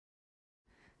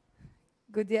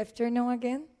Good afternoon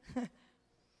again.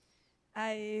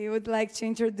 I would like to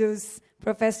introduce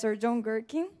Professor John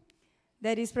Girkin,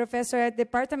 that is professor at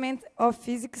Department of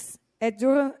Physics at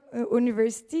Durham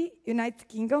University, United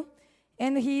Kingdom,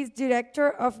 and he is director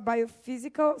of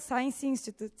Biophysical Science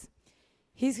Institute.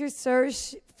 His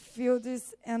research field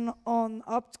is on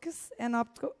optics and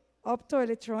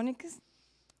optoelectronics,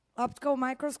 optical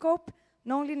microscope,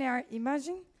 nonlinear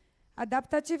imaging,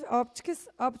 adaptive optics,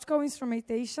 optical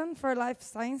instrumentation for life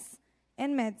science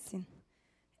and medicine.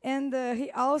 And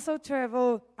he also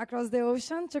traveled across the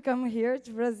ocean to come here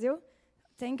to Brazil.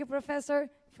 Thank you, Professor,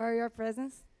 for your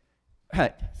presence.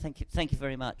 Right, thank you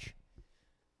very much.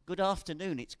 Good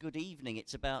afternoon, it's good evening,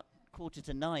 it's about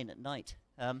 9:15 at night.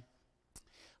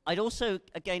 I'd also,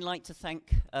 again, like to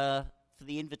thank for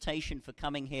the invitation for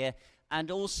coming here, and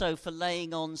also for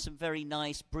laying on some very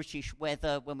nice British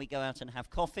weather when we go out and have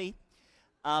coffee.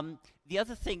 The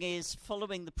other thing is,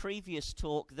 following the previous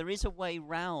talk, there is a way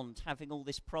round having all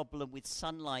this problem with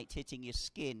sunlight hitting your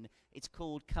skin. It's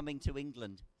called coming to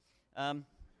England.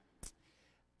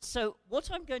 So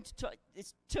what I'm going to talk,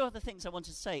 there's two other things I want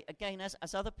to say. Again,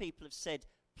 as other people have said,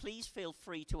 please feel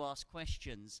free to ask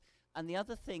questions. And the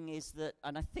other thing is that,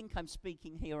 and I think I'm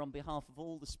speaking here on behalf of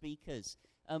all the speakers,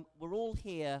 we're all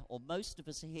here, or most of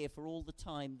us are here for all the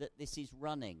time that this is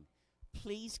running.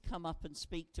 Please come up and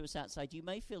speak to us outside. You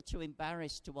may feel too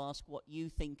embarrassed to ask what you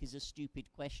think is a stupid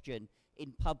question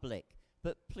in public,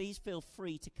 but please feel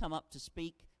free to come up to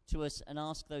speak to us and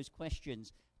ask those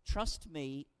questions. Trust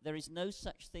me, there is no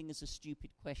such thing as a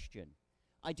stupid question.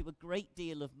 I do a great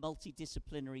deal of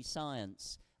multidisciplinary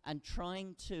science, and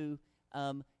trying to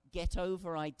get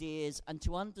over ideas and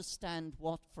to understand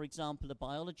what, for example, a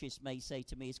biologist may say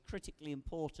to me is critically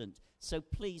important. So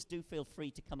please do feel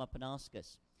free to come up and ask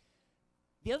us.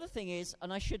 The other thing is,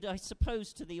 and I should, I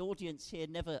suppose, to the audience here,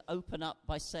 never open up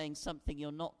by saying something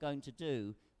you're not going to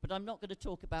do, but I'm not going to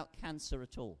talk about cancer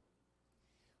at all.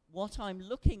 What I'm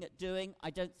looking at doing, I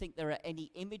don't think there are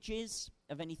any images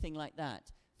of anything like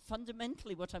that.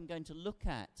 Fundamentally, what I'm going to look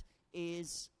at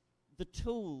is the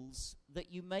tools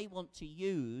that you may want to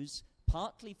use,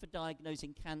 partly for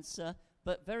diagnosing cancer,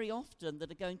 but very often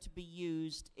that are going to be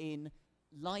used in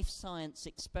life science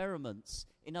experiments.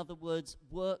 In other words,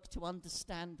 work to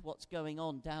understand what's going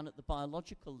on down at the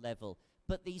biological level.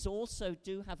 But these also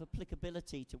do have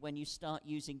applicability to when you start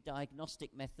using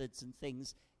diagnostic methods and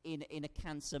things in a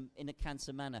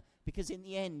cancer manner. Because in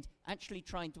the end, actually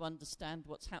trying to understand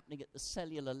what's happening at the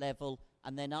cellular level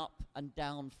and then up and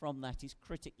down from that is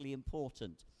critically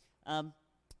important.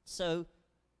 So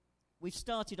we've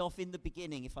started off in the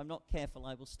beginning. If I'm not careful,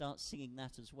 I will start singing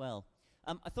that as well.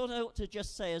 I thought I ought to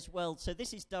just say as well, so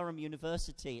this is Durham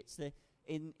University.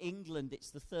 In England,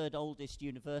 it's the third oldest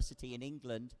university in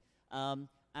England.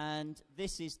 And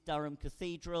this is Durham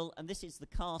Cathedral, and this is the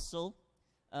castle,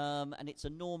 and it's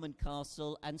a Norman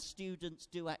castle, and students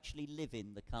do actually live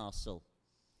in the castle.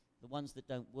 The ones that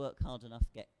don't work hard enough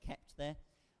get kept there.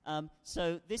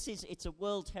 So it's a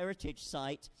World Heritage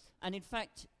Site, and in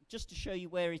fact, just to show you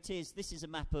where it is, this is a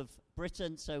map of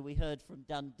Britain. So we heard from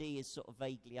Dundee is sort of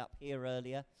vaguely up here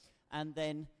earlier, and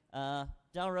then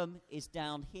Durham is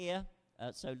down here,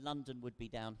 so London would be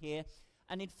down here.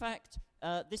 And in fact,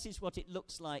 this is what it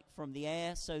looks like from the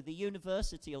air. So the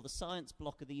university, or the science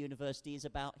block of the university, is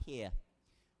about here.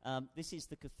 This is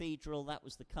the cathedral, that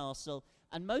was the castle.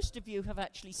 And most of you have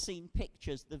actually seen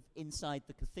pictures inside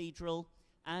the cathedral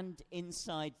and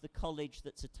inside the college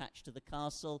that's attached to the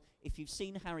castle. If you've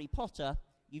seen Harry Potter,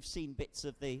 you've seen bits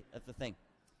of the thing.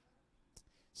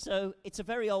 So it's a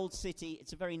very old city.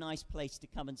 It's a very nice place to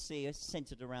come and see. It's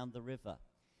centered around the river.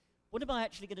 What am I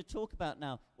actually going to talk about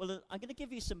now? Well, I'm going to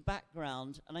give you some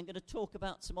background, and I'm going to talk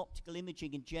about some optical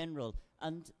imaging in general.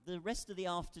 And the rest of the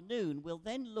afternoon, we'll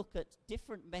then look at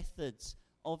different methods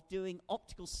of doing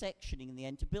optical sectioning in the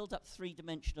end to build up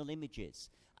three-dimensional images.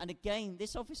 And again,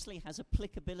 this obviously has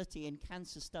applicability in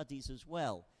cancer studies as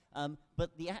well.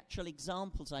 But the actual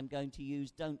examples I'm going to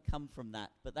use don't come from that.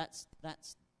 But that's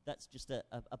just a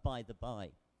by the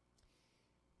by.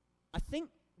 I think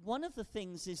one of the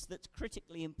things is that's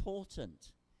critically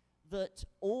important, that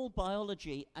all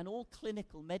biology and all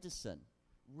clinical medicine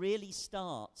really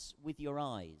starts with your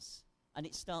eyes, and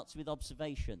it starts with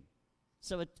observation.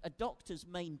 So a doctor's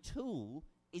main tool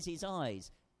is his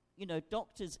eyes. You know,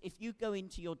 doctors, if you go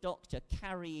into your doctor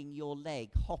carrying your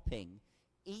leg, hopping,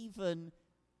 even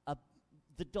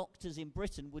the doctors in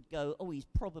Britain would go, oh, he's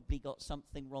probably got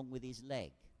something wrong with his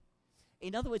leg.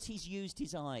 in other words, he's used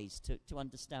his eyes to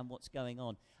understand what's going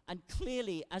on. And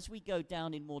clearly, as we go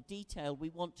down in more detail, we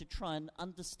want to try and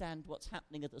understand what's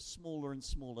happening at a smaller and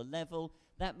smaller level.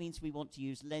 That means we want to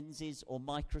use lenses or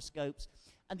microscopes.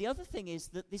 And the other thing is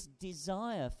that this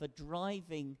desire for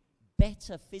driving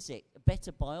better physics,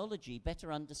 better biology,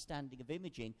 better understanding of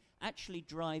imaging, actually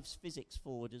drives physics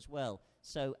forward as well.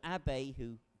 So Abbe,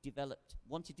 who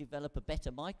wanted to develop a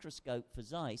better microscope for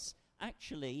Zeiss,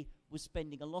 actually was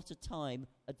spending a lot of time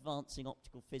advancing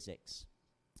optical physics.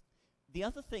 The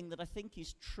other thing that I think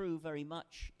is true very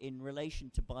much in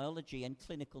relation to biology and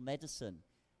clinical medicine,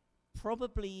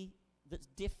 probably that's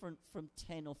different from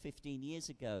 10 or 15 years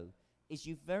ago, is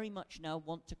you very much now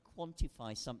want to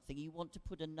quantify something. You want to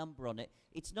put a number on it.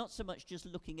 It's not so much just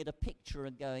looking at a picture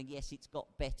and going, yes, it's got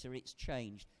better, it's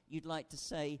changed. You'd like to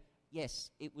say, yes,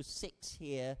 it was 6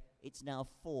 here, it's now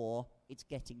 4, it's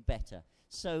getting better.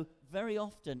 So very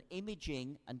often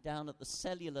imaging and down at the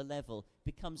cellular level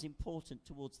becomes important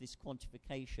towards this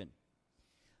quantification.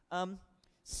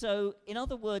 So in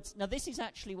other words, now this is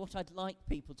actually what I'd like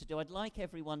people to do. I'd like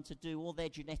everyone to do all their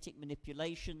genetic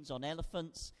manipulations on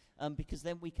elephants, because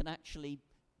then we can actually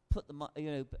put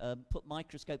put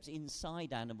microscopes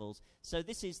inside animals. So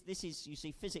this is you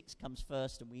see, physics comes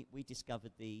first, and we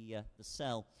discovered the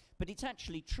cell, but it's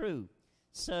actually true.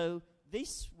 So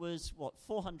this was, what,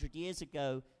 400 years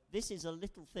ago. This is a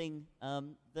little thing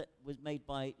that was made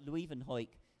by Leeuwenhoek.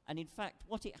 And in fact,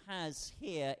 what it has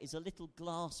here is a little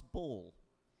glass ball.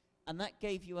 And that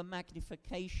gave you a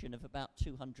magnification of about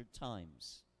 200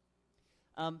 times.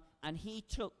 And he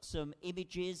took some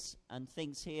images and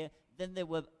things here. Then there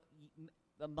were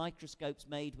microscopes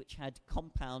made which had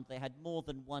compound. They had more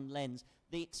than one lens.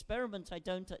 The experiment,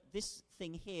 this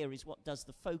thing here is what does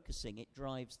the focusing. It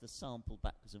drives the sample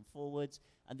backwards and forwards,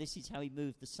 and this is how he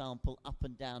moved the sample up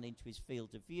and down into his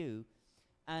field of view.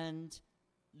 And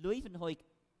Leeuwenhoek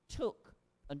took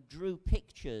and drew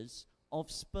pictures of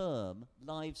sperm,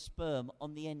 live sperm,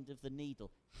 on the end of the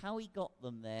needle. How he got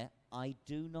them there, I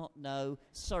do not know.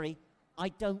 Sorry, I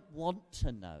don't want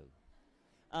to know.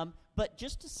 But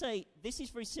just to say, this is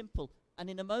very simple, and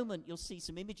in a moment you'll see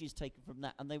some images taken from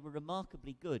that, and they were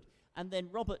remarkably good. And then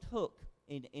Robert Hooke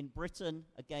in Britain,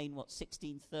 again,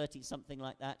 1630, something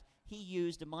like that, he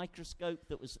used a microscope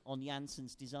that was on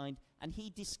Janssen's design, and he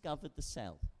discovered the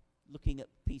cell, looking at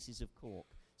pieces of cork.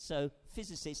 So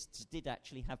physicists did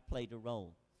actually have played a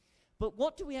role. But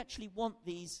what do we actually want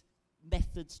these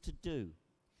methods to do?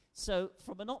 So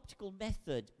from an optical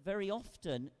method, very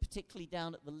often, particularly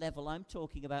down at the level I'm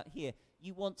talking about here,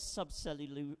 you want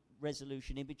subcellular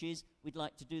resolution images. We'd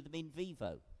like to do them in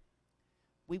vivo.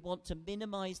 We want to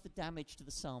minimize the damage to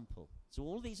the sample. So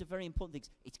all these are very important things.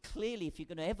 It's clearly, if you're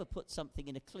going to ever put something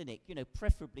in a clinic,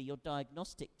 preferably your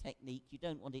diagnostic technique, you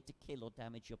don't want it to kill or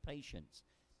damage your patients.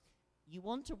 You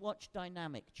want to watch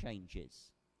dynamic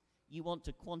changes. You want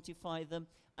to quantify them.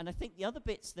 And I think the other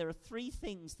bits, there are 3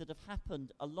 things that have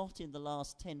happened a lot in the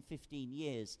last 10, 15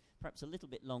 years, perhaps a little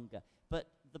bit longer. But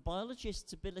the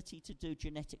biologist's ability to do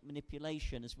genetic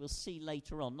manipulation, as we'll see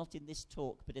later on, not in this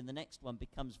talk, but in the next one,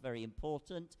 becomes very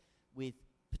important, with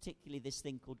particularly this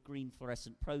thing called green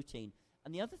fluorescent protein.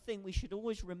 And the other thing we should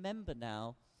always remember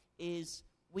now is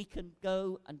we can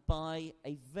go and buy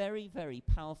a very, very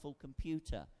powerful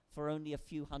computer for only a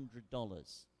few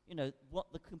 $100s.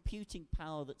 What the computing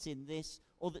power that's in this,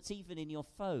 or that's even in your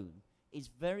phone, is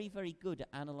very, very good at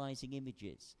analyzing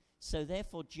images. So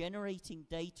therefore, generating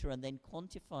data and then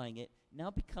quantifying it now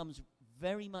becomes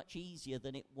very much easier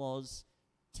than it was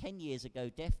 10 years ago,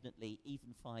 definitely,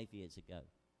 even 5 years ago.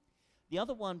 The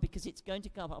other one, because it's going to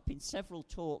come up in several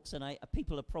talks, and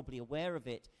people are probably aware of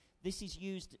it, this is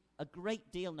used a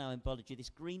great deal now in biology, this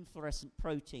green fluorescent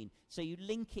protein. So you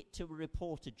link it to a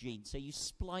reporter gene, so you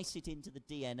splice it into the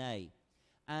DNA.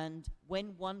 And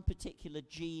when one particular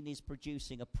gene is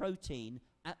producing a protein,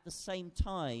 at the same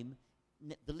time,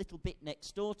 the little bit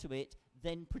next door to it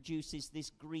then produces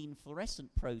this green fluorescent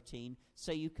protein.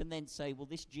 So you can then say, well,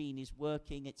 this gene is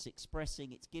working, it's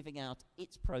expressing, it's giving out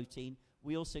its protein.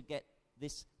 We also get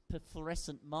this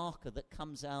fluorescent marker that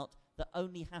comes out that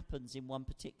only happens in one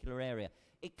particular area.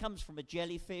 It comes from a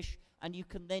jellyfish, and you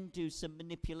can then do some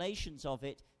manipulations of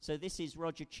it. So this is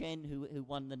Roger Chen, who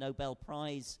won the Nobel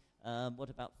Prize,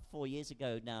 about 4 years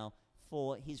ago now,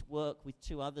 for his work with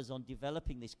 2 others on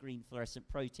developing this green fluorescent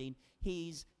protein.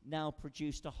 He's now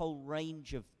produced a whole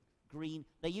range of green.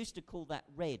 They used to call that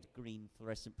red green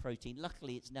fluorescent protein.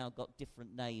 Luckily, it's now got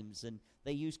different names, and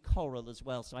they use coral as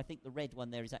well. So I think the red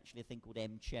one there is actually a thing called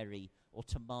M-cherry or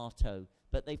tomato.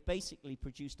 But they've basically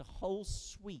produced a whole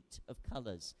suite of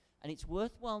colors. And it's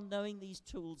worthwhile knowing these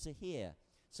tools are here.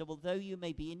 So although you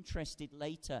may be interested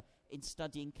later in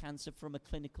studying cancer from a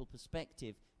clinical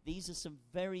perspective, these are some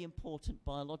very important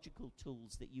biological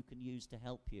tools that you can use to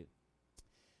help you.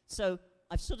 So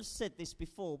I've sort of said this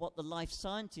before, what the life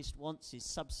scientist wants is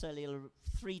subcellular,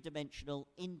 three-dimensional,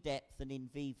 in-depth and in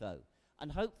vivo.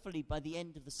 And hopefully by the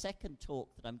end of the second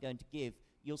talk that I'm going to give,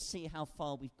 you'll see how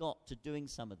far we've got to doing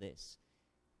some of this.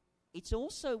 It's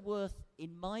also worth,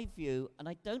 in my view, and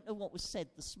I don't know what was said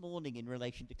this morning in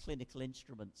relation to clinical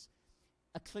instruments,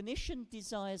 a clinician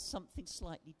desires something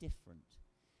slightly different.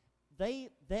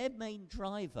 Their main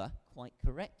driver, quite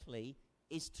correctly,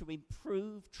 is to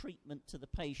improve treatment to the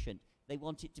patient. They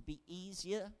want it to be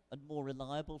easier and more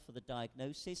reliable for the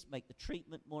diagnosis, make the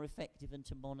treatment more effective and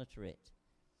to monitor it.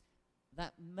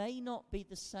 That may not be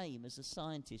the same as a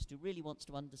scientist who really wants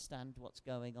to understand what's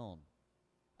going on.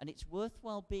 And it's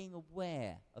worthwhile being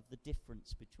aware of the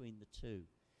difference between the two.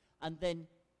 And then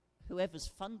whoever's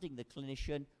funding the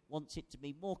clinician wants it to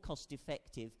be more cost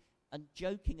effective. And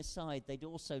joking aside, they'd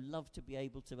also love to be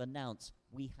able to announce,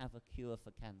 we have a cure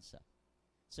for cancer.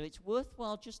 So it's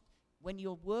worthwhile just when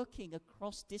you're working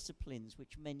across disciplines,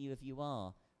 which many of you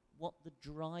are, what the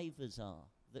drivers are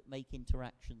that make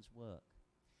interactions work.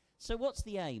 So what's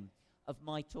the aim of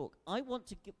my talk? I want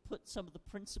to put some of the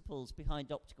principles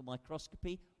behind optical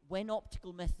microscopy, when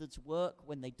optical methods work,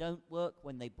 when they don't work,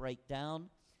 when they break down,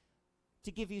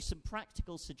 to give you some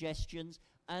practical suggestions.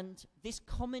 And this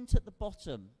comment at the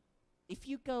bottom, if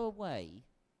you go away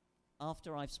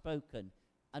after I've spoken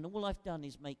and all I've done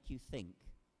is make you think,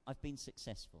 I've been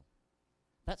successful.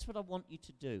 That's what I want you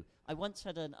to do. I once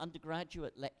had an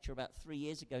undergraduate lecture about 3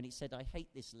 years ago, and he said, I hate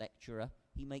this lecturer,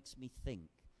 he makes me think.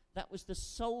 That was the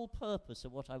sole purpose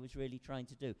of what I was really trying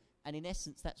to do. And in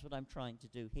essence, that's what I'm trying to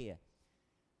do here.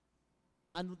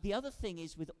 And the other thing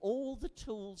is, with all the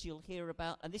tools you'll hear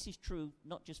about, and this is true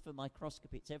not just for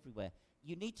microscopy, it's everywhere,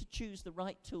 you need to choose the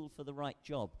right tool for the right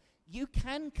job. You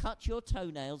can cut your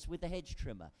toenails with a hedge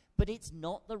trimmer, but it's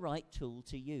not the right tool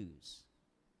to use.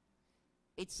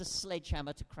 It's a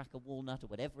sledgehammer to crack a walnut, or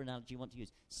whatever analogy you want to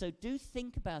use. So do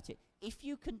think about it. If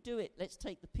you can do it, let's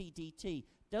take the PDT.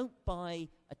 Don't buy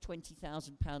a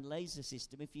 £20,000 laser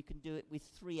system if you can do it with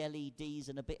 3 LEDs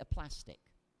and a bit of plastic.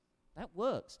 That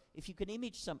works. If you can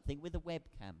image something with a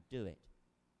webcam, do it.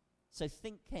 So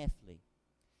think carefully.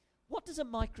 What does a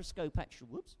microscope actually,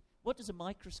 what does a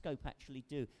microscope actually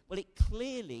do? Well, it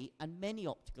clearly, and many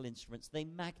optical instruments, they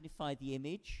magnify the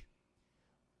image.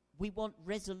 We want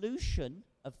resolution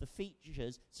of the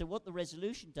features. So what the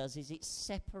resolution does is it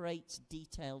separates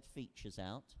detailed features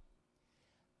out.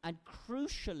 And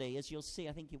crucially, as you'll see,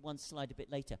 I think in one slide a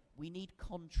bit later, we need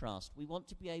contrast. We want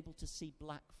to be able to see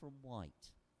black from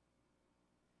white.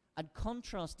 And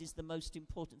contrast is the most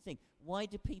important thing. Why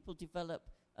do people develop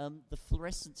the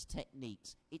fluorescence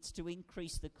techniques? It's to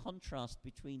increase the contrast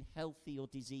between healthy or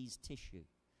diseased tissue.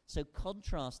 So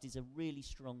contrast is a really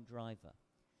strong driver.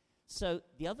 So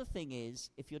the other thing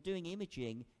is, if you're doing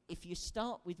imaging, if you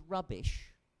start with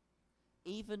rubbish,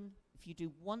 even if you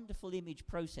do wonderful image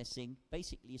processing,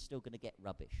 basically you're still going to get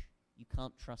rubbish. You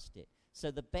can't trust it. So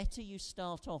the better you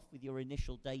start off with your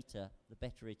initial data, the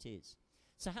better it is.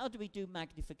 So how do we do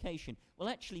magnification? Well,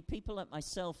 actually, people like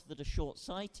myself that are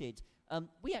short-sighted,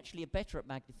 we actually are better at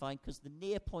magnifying because the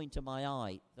near point of my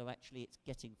eye, though actually it's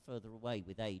getting further away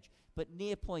with age, but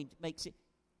near point makes it,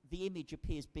 the image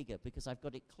appears bigger because I've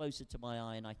got it closer to my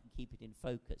eye and I can keep it in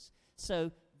focus.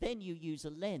 So then you use a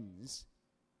lens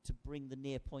to bring the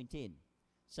near point in.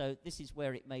 So this is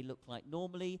where it may look like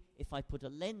normally. If I put a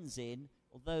lens in,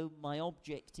 although my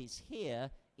object is here,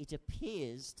 it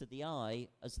appears to the eye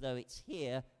as though it's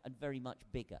here and very much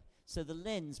bigger. So the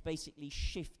lens basically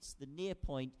shifts the near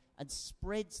point and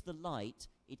spreads the light.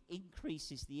 It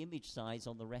increases the image size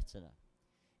on the retina.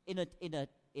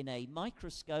 In a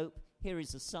microscope, here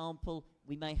is a sample.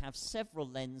 We may have several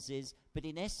lenses, but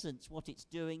in essence what it's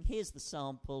doing, here's the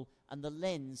sample, and the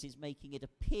lens is making it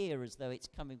appear as though it's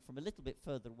coming from a little bit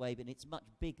further away, but it's much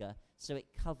bigger, so it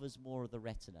covers more of the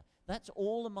retina. That's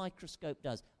all a microscope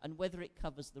does, and whether it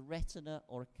covers the retina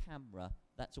or a camera,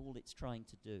 that's all it's trying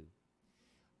to do.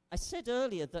 I said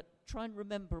earlier that try and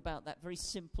remember about that very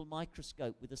simple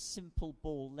microscope with a simple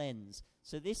ball lens.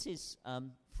 So this is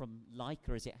from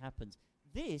Leica, as it happens.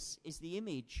 This is the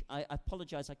image. I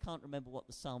apologize, I can't remember what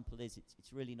the sample is.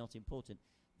 It's really not important.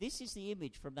 This is the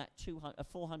image from that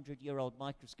 400-year-old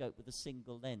microscope with a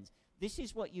single lens. This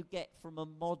is what you get from a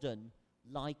modern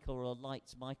Leica or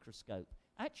Leitz microscope.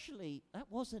 Actually, that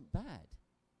wasn't bad.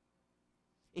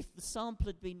 If the sample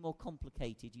had been more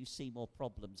complicated, you see more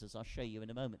problems, as I'll show you in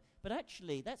a moment. But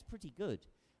actually, that's pretty good.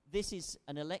 this is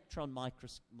an electron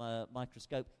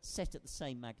microscope set at the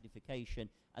same magnification,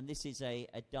 and this is a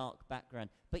dark background.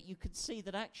 But you can see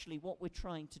that actually what we're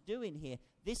trying to do in here,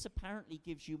 this apparently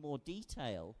gives you more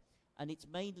detail, and it's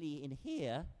mainly in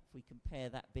here, if we compare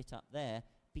that bit up there,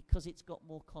 because it's got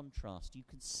more contrast. You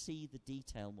can see the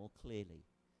detail more clearly.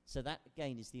 So that,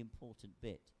 again, is the important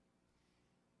bit.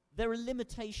 There are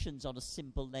limitations on a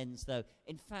simple lens, though.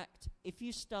 In fact, if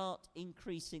you start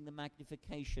increasing the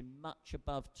magnification much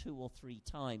above 2 or 3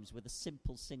 times with a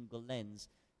simple single lens,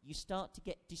 you start to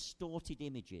get distorted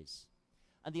images.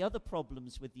 And the other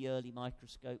problems with the early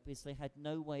microscope is they had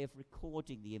no way of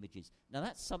recording the images. Now,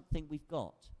 that's something we've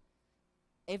got.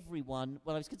 Everyone,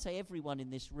 well, I was going to say everyone in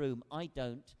this room, I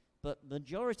don't, but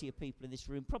majority of people in this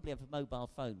room probably have a mobile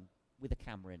phone with a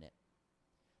camera in it.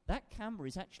 That camera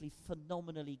is actually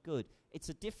phenomenally good. It's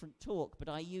a different talk, but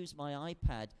I use my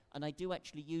iPad, and I do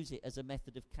actually use it as a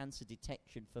method of cancer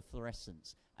detection for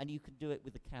fluorescence. And you can do it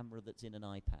with the camera that's in an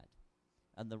iPad,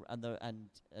 and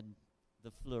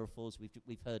the fluorophores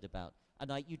we've heard about.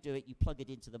 And you do it, you plug it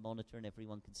into the monitor, and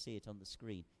everyone can see it on the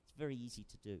screen. It's very easy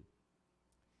to do.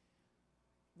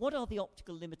 What are the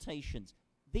optical limitations?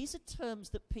 These are terms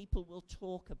that people will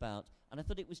talk about, and I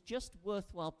thought it was just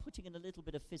worthwhile putting in a little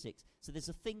bit of physics. So there's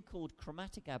a thing called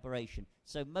chromatic aberration.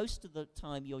 So most of the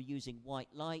time you're using white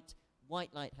light.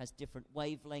 White light has different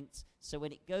wavelengths, so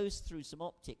when it goes through some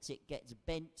optics, it gets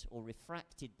bent or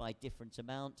refracted by different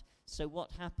amount. So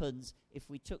what happens if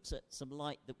we took some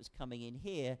light that was coming in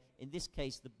here, in this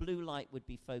case the blue light would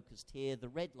be focused here, the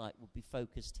red light would be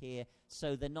focused here,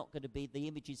 so they're not going to be, the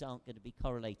images aren't going to be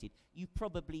correlated. You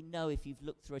probably know if you've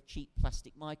looked through a cheap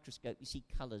plastic microscope, you see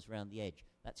colors around the edge.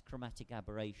 That's chromatic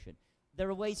aberration. There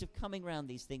are ways of coming around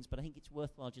these things, but I think it's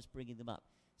worthwhile just bringing them up.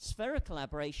 Spherical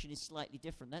aberration is slightly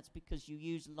different. That's because you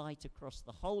use light across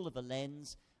the whole of a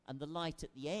lens, and the light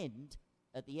at the end,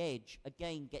 at the edge,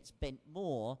 again gets bent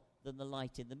more than the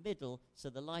light in the middle,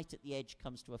 so the light at the edge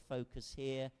comes to a focus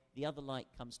here, the other light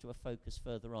comes to a focus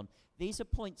further on. These are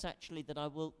points actually that I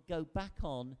will go back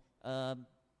on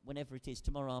whenever it is,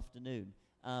 tomorrow afternoon,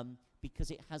 because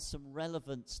it has some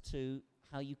relevance to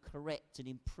how you correct and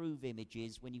improve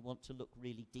images when you want to look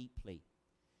really deeply.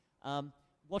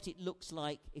 What it looks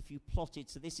like if you plotted,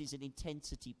 so this is an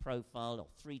intensity profile or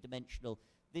 3-dimensional.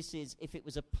 This is, if it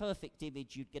was a perfect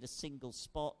image, you'd get a single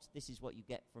spot. This is what you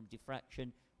get from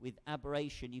diffraction. With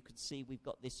aberration, you can see we've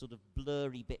got this sort of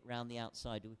blurry bit around the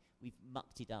outside. We've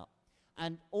mucked it up.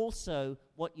 And also,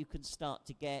 what you can start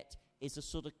to get is a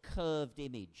sort of curved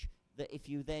image that if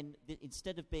you then,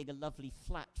 instead of being a lovely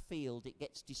flat field, it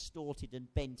gets distorted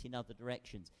and bent in other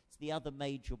directions. It's the other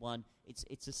major one.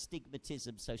 It's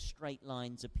astigmatism, so straight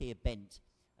lines appear bent,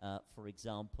 for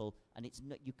example, and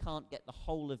you can't get the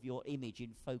whole of your image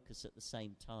in focus at the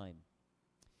same time.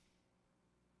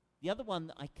 The other one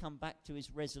that I come back to is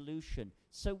resolution.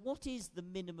 So what is the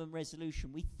minimum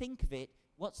resolution? We think of it,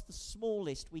 what's the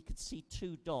smallest we could see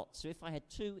 2 dots? So if I had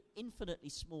 2 infinitely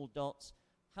small dots,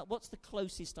 what's the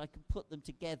closest I can put them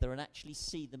together and actually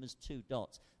see them as 2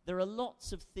 dots? There are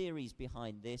lots of theories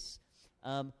behind this.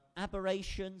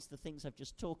 Aberrations, the things I've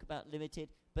just talked about, limited.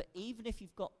 But even if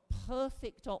you've got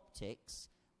perfect optics,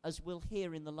 as we'll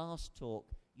hear in the last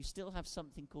talk, you still have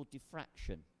something called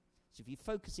diffraction. So if you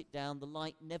focus it down, the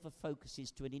light never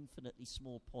focuses to an infinitely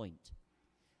small point.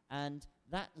 And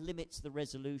that limits the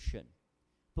resolution.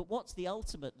 But what's the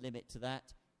ultimate limit to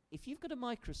that? If you've got a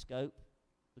microscope,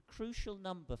 the crucial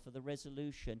number for the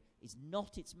resolution is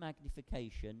not its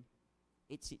magnification,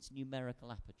 it's its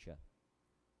numerical aperture.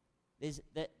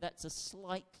 That's a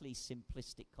slightly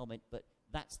simplistic comment, but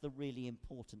that's the really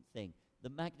important thing. The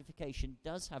magnification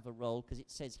does have a role because it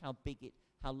says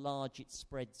how large it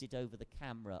spreads it over the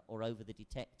camera or over the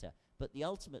detector. But the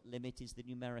ultimate limit is the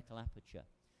numerical aperture.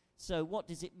 So what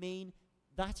does it mean?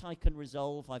 That I can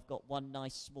resolve. I've got one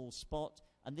nice small spot,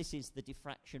 and this is the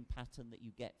diffraction pattern that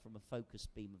you get from a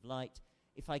focused beam of light.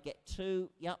 If I get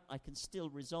 2, yep, I can still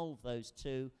resolve those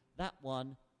 2. That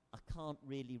one, I can't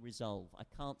really resolve. I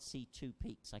can't see 2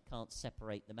 peaks. I can't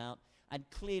separate them out. And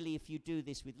clearly, if you do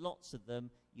this with lots of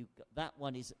them, that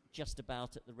one is just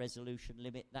about at the resolution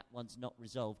limit. That one's not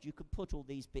resolved. You can put all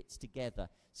these bits together.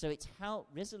 So it's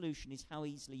resolution is how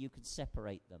easily you can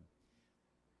separate them.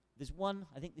 There's one,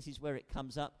 I think this is where it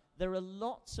comes up. There are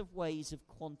lots of ways of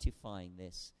quantifying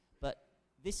this, but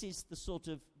this is the sort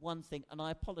of one thing, and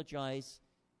I apologize,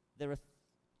 there are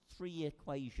 3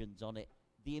 equations on it.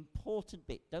 The important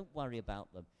bit, don't worry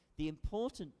about them. The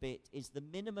important bit is the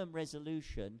minimum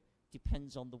resolution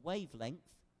depends on the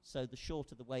wavelength, so the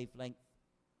shorter the wavelength,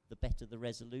 the better the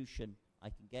resolution I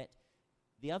can get.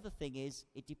 The other thing is,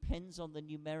 it depends on the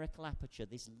numerical aperture,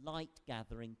 this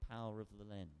light-gathering power of the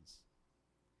lens.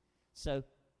 So,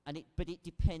 but it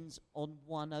depends on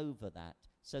 1 over that.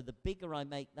 So the bigger I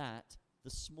make that,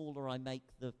 the smaller I make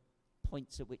the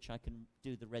points at which I can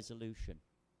do the resolution.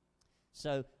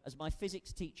 So, as my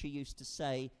physics teacher used to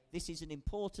say, this is an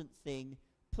important thing.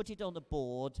 Put it on a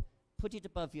board, put it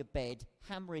above your bed,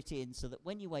 hammer it in so that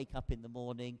when you wake up in the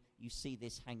morning, you see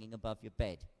this hanging above your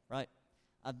bed, right?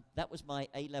 That was my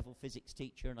A-level physics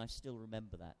teacher, and I still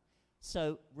remember that.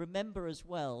 So remember as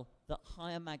well that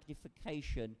higher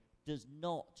magnification does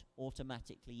not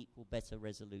automatically equal better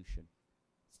resolution.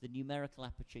 It's the numerical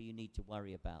aperture you need to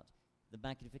worry about. The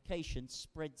magnification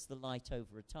spreads the light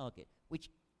over a target, which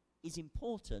is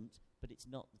important, but it's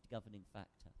not the governing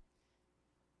factor.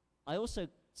 I also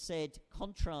said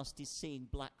contrast is seeing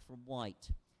black from white.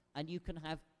 And you can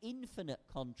have infinite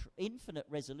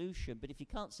resolution, but if you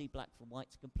can't see black from white,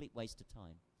 it's a complete waste of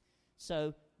time.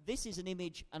 So this is an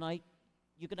image, and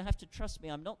you're going to have to trust me,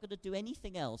 I'm not going to do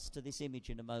anything else to this image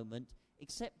in a moment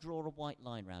except draw a white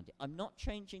line around it. I'm not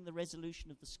changing the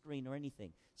resolution of the screen or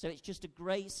anything. So it's just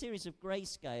a series of grey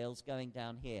scales going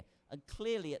down here. And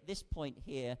clearly at this point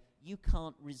here, you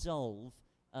can't resolve.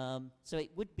 So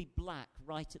it would be black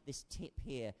right at this tip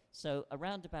here. So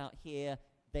around about here,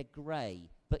 they're grey.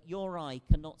 But your eye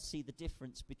cannot see the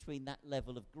difference between that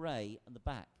level of grey and the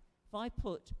back. If I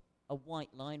put a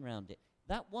white line around it,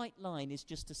 that white line is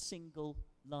just a single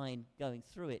line going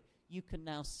through it. You can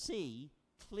now see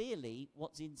clearly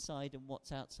what's inside and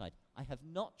what's outside. I have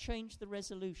not changed the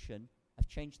resolution, I've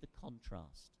changed the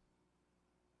contrast.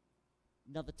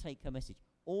 Another take-home message.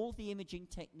 All the imaging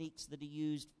techniques that are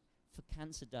used for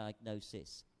cancer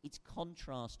diagnosis, it's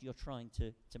contrast you're trying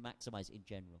to maximize in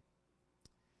general.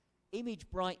 Image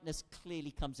brightness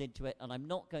clearly comes into it, and I'm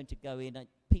not going to go in.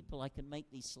 I can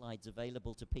make these slides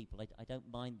available to people. I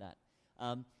don't mind that.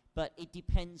 But it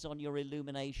depends on your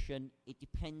illumination. It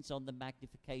depends on the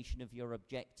magnification of your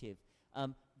objective.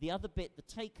 The other bit, the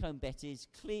take-home bit, is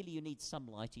clearly you need some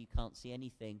light or you can't see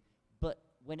anything. But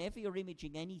whenever you're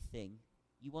imaging anything,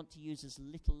 you want to use as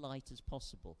little light as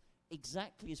possible.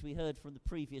 Exactly as we heard from the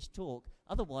previous talk.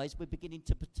 Otherwise, we're beginning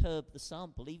to perturb the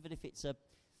sample, even if it's a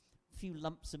few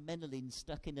lumps of menelin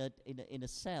stuck in a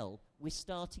cell, we're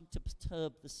starting to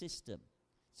perturb the system.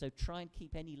 So try and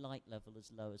keep any light level as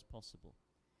low as possible.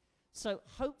 So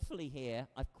hopefully here,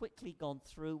 I've quickly gone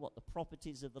through what the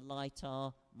properties of the light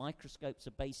are. Microscopes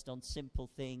are based on simple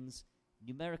things,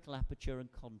 numerical aperture and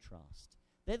contrast.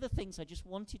 They're the things I just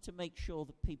wanted to make sure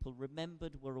that people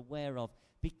remembered, were aware of,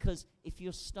 because if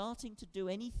you're starting to do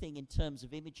anything in terms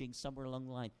of imaging somewhere along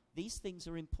the line, these things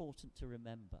are important to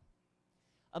remember.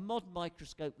 A modern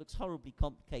microscope looks horribly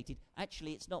complicated.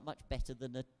 Actually, it's not much better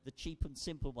than the cheap and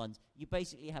simple ones. You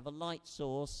basically have a light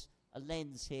source, a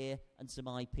lens here, and some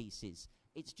eyepieces.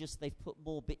 It's just they've put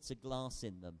more bits of glass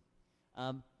in them.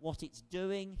 What it's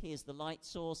doing, here's the light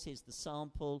source, here's the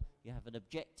sample. You have an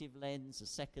objective lens, a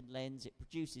second lens. It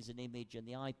produces an image, and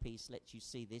the eyepiece lets you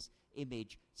see this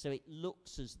image. So it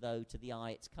looks as though, to the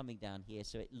eye, it's coming down here,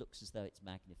 so it looks as though it's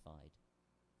magnified.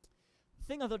 The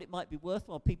thing I thought it might be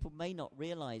worthwhile, people may not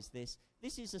realize this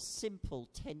is a simple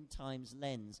 10 times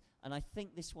lens, and I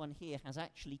think this one here has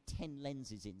actually 10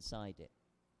 lenses inside it.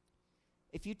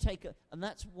 If you take and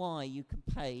that's why you can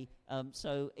pay,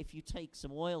 so if you take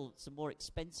some more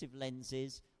expensive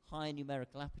lenses, higher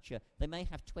numerical aperture, they may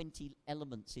have 20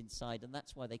 elements inside, and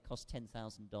that's why they cost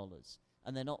 $10,000,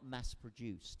 and they're not mass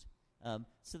produced.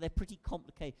 So they're pretty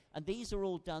complicated, and these are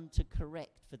all done to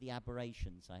correct for the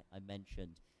aberrations I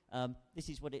mentioned. This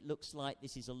is what it looks like.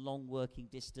 This is a long working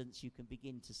distance. You can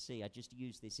begin to see. I just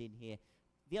use this in here.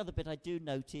 The other bit I do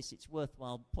notice, it's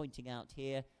worthwhile pointing out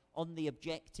here, on the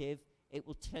objective, it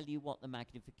will tell you what the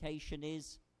magnification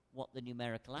is, what the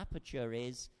numerical aperture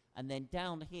is, and then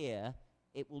down here,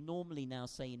 it will normally now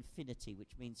say infinity,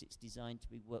 which means it's designed to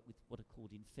be work with what are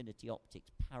called infinity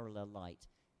optics, parallel light.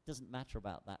 Doesn't matter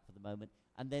about that for the moment.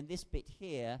 And then this bit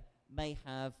here may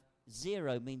have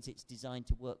 0, means it's designed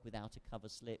to work without a cover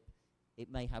slip. It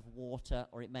may have water,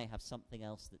 or it may have something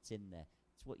else that's in there.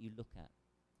 It's what you look at.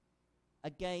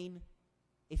 Again,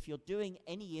 if you're doing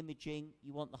any imaging,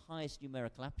 you want the highest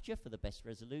numerical aperture for the best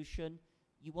resolution.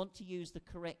 You want to use the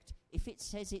correct, if it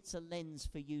says it's a lens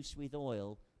for use with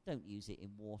oil, don't use it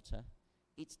in water.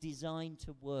 It's designed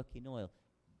to work in oil.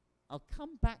 I'll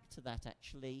come back to that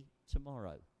actually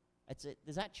tomorrow.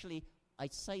 There's actually, I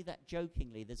say that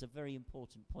jokingly, there's a very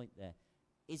important point there.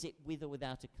 Is it with or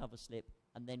without a cover slip?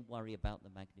 And then worry about the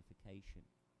magnification.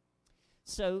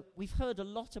 So we've heard a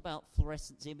lot about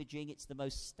fluorescence imaging. It's the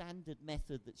most standard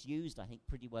method that's used, I think,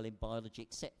 pretty well in biology,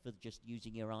 except for just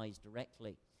using your eyes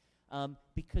directly.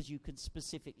 Because you can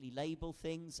specifically label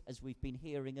things, as we've been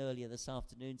hearing earlier this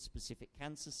afternoon, specific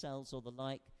cancer cells or the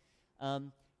like.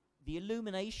 The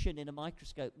illumination in a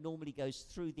microscope normally goes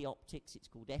through the optics. It's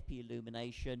called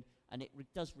epi-illumination, and it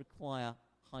does require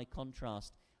high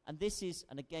contrast. And this is,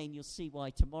 and again, you'll see why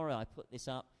tomorrow I put this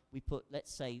up. We put,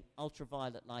 let's say,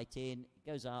 ultraviolet light in, it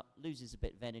goes up, loses a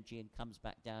bit of energy, and comes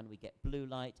back down. We get blue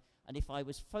light. And if I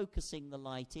was focusing the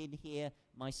light in here,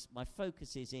 my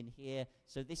focus is in here.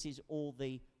 So this is all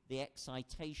the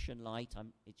excitation light.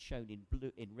 It's shown in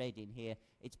blue, in red in here.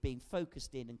 It's being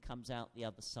focused in and comes out the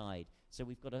other side. So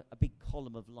we've got a big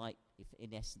column of light,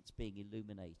 in essence, being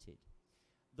illuminated.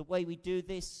 The way we do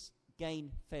this,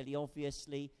 again, fairly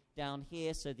obviously, down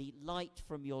here, so the light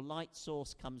from your light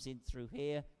source comes in through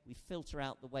here. We filter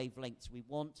out the wavelengths we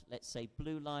want. Let's say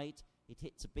blue light. It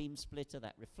hits a beam splitter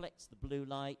that reflects the blue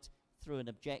light through an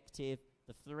objective.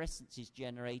 The fluorescence is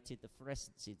generated. The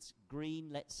fluorescence is green,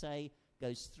 let's say,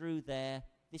 goes through there.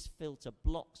 This filter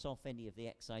blocks off any of the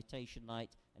excitation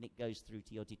light, and it goes through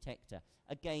to your detector.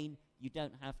 Again, you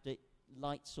don't have to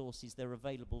light sources. They're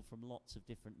available from lots of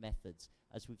different methods.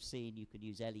 As we've seen, you can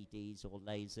use LEDs or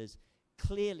lasers.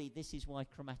 Clearly, this is why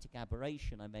chromatic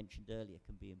aberration I mentioned earlier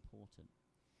can be important.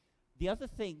 The other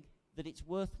thing that it's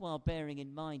worthwhile bearing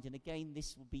in mind, and again,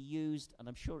 this will be used, and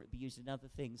I'm sure it'll be used in other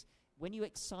things, when you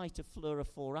excite a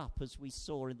fluorophore up, as we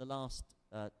saw in the last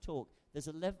talk, there's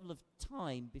a level of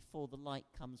time before the light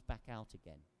comes back out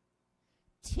again.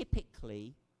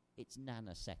 Typically, it's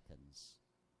nanoseconds.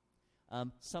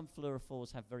 Some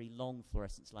fluorophores have very long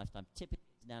fluorescence lifetime. Typically,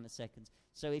 it's nanoseconds.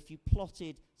 So if you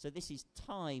plotted, so this is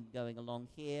time going along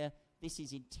here, this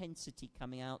is intensity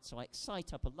coming out, so I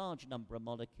excite up a large number of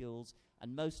molecules,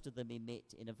 and most of them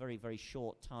emit in a very, very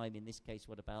short time. In this case,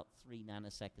 what, about 3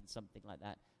 nanoseconds, something like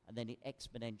that, and then it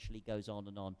exponentially goes on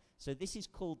and on. So this is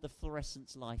called the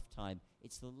fluorescence lifetime.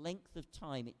 It's the length of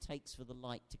time it takes for the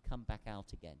light to come back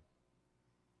out again.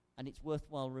 And it's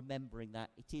worthwhile remembering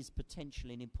that. It is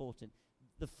potentially important.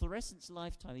 The fluorescence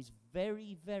lifetime is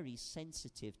very, very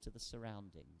sensitive to the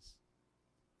surroundings.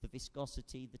 The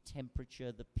viscosity, the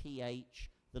temperature, the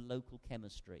pH, the local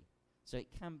chemistry. So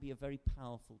it can be a very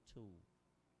powerful tool.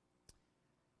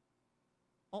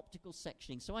 Optical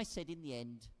sectioning. So I said in the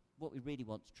end, what we really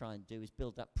want to try and do is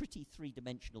build up pretty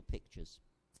three-dimensional pictures.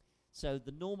 So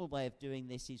the normal way of doing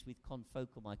this is with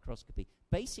confocal microscopy.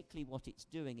 Basically what it's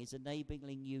doing is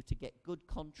enabling you to get good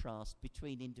contrast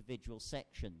between individual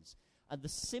sections. And the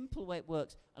simple way it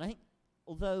works, and I think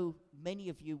although many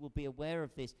of you will be aware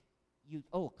of this,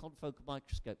 confocal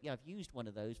microscope. Yeah, I've used one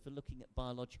of those for looking at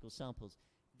biological samples.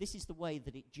 This is the way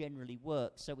that it generally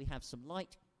works. So we have some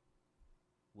light.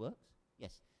 Works?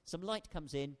 Yes. Some light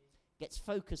comes in, gets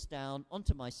focused down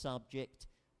onto my subject.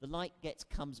 The light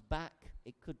comes back.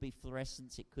 It could be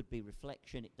fluorescence, it could be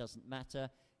reflection, it doesn't matter.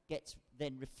 Gets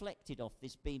then reflected off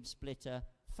this beam splitter,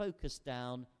 focused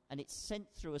down, and it's sent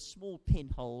through a small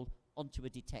pinhole onto a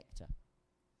detector.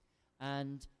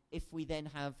 And if we then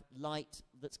have light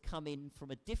that's come in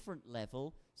from a different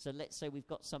level, so let's say we've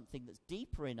got something that's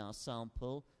deeper in our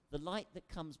sample, the light that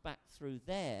comes back through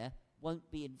there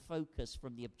won't be in focus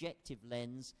from the objective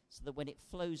lens, so that when it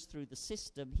flows through the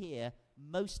system here,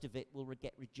 most of it will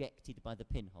get rejected by the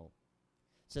pinhole.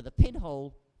 So the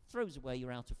pinhole throws away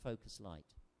your out of focus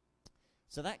light.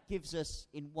 So that gives us,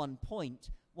 in one point,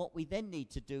 what we then need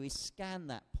to do is scan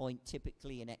that point,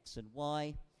 typically in X and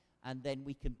Y, and then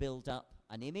we can build up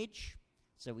an image.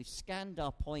 So we've scanned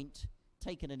our point,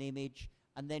 taken an image,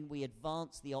 and then we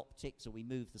advance the optics, or we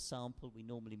move the sample. We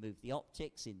normally move the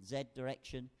optics in Z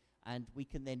direction, and we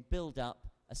can then build up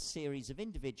a series of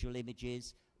individual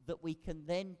images that we can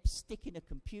then stick in a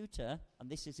computer, and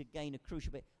this is again a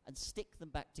crucial bit, and stick them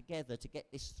back together to get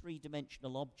this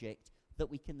three-dimensional object that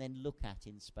we can then look at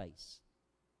in space.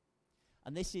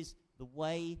 And this is the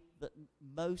way that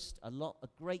a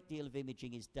great deal of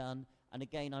imaging is done. And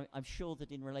again, I'm sure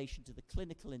that in relation to the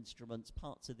clinical instruments,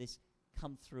 parts of this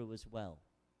come through as well.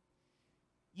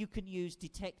 You can use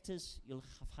detectors. You'll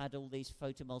have had all these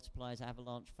photomultipliers,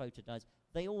 avalanche photodiodes.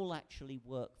 They all actually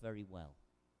work very well.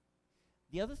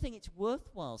 The other thing it's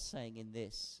worthwhile saying in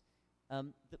this,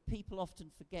 that people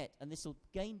often forget, and this will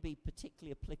again be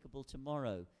particularly applicable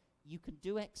tomorrow, you can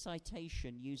do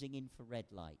excitation using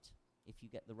infrared light if you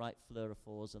get the right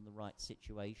fluorophores and the right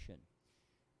situation.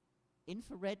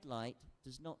 Infrared light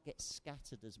does not get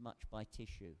scattered as much by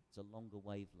tissue. It's a longer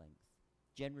wavelength.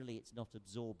 Generally, it's not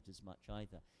absorbed as much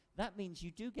either. That means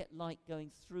you do get light going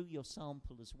through your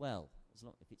sample as well, as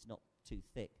long if it's not too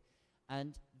thick.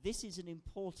 And this is an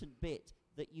important bit,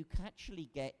 that you can actually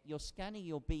get, you're scanning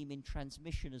your beam in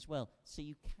transmission as well, so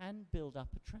you can build up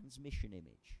a transmission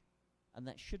image. And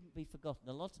that shouldn't be forgotten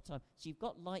a lot of time. So you've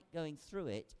got light going through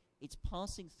it, it's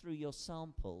passing through your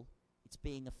sample, it's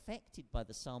being affected by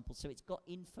the sample, so it's got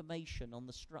information on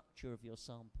the structure of your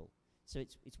sample. So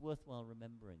it's worthwhile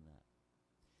remembering that.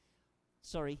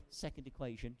 Sorry, second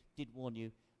equation, did warn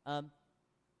you.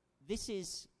 This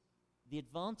is the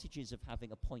advantages of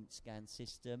having a point scan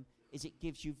system, is it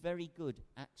gives you very good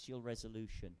axial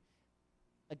resolution.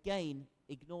 Again,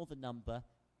 ignore the number.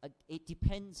 It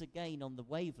depends again on the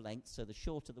wavelength, so the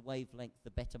shorter the wavelength,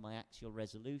 the better my axial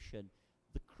resolution.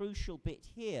 The crucial bit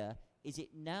here is it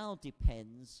now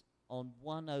depends on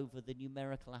 1 over the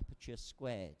numerical aperture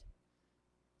squared.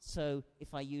 So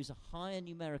if I use a higher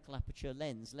numerical aperture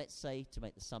lens, let's say, to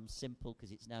make the sum simple,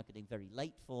 because it's now getting very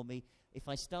late for me, if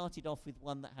I started off with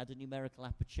one that had a numerical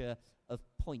aperture of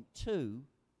 0.2,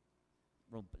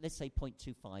 well, let's say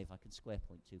 0.25, I can square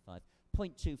 0.25.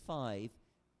 0.25,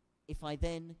 if I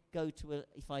then go to a,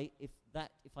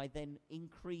 if I then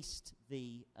increased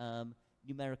the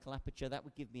numerical aperture, that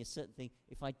would give me a certain thing.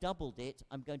 If I doubled it,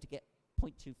 I'm going to get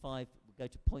 0.25, go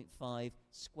to 0.5,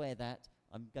 square that,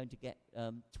 I'm going to get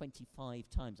 25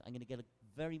 times. I'm going to get a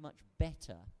very much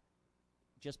better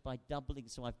just by doubling.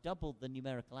 So I've doubled the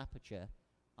numerical aperture.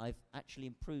 I've actually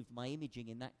improved my imaging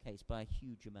in that case by a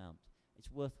huge amount.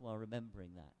 It's worthwhile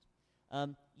remembering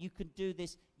that. You can do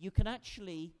this. You can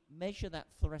actually measure that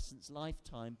fluorescence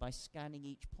lifetime by scanning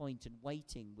each point and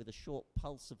waiting with a short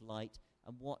pulse of light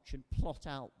and watch and plot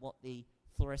out what the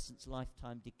fluorescence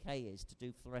lifetime decay is to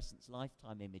do fluorescence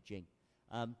lifetime imaging.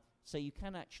 So you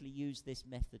can actually use this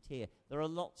method here. There are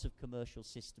lots of commercial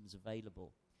systems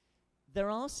available. There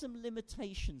are some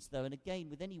limitations, though, and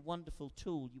again, with any wonderful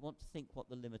tool, you want to think what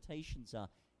the limitations are.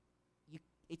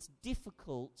 It's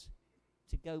difficult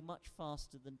to go much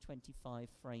faster than 25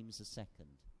 frames a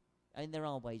second. I mean, there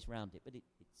are ways around it, but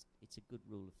it's a good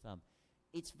rule of thumb.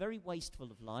 It's very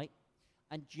wasteful of light,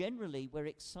 and generally we're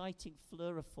exciting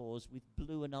fluorophores with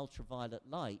blue and ultraviolet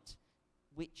light,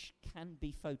 which can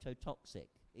be phototoxic.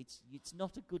 It's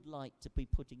not a good light to be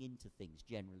putting into things,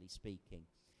 generally speaking.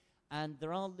 And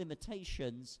there are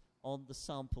limitations on the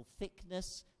sample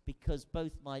thickness, because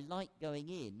both my light going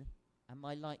in and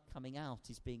my light coming out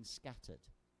is being scattered,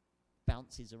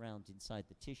 bounces around inside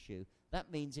the tissue.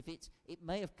 That means if it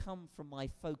may have come from my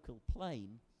focal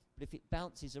plane, but if it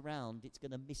bounces around, it's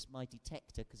going to miss my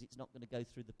detector because it's not going to go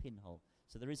through the pinhole.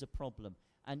 So there is a problem,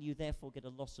 and you therefore get a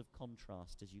loss of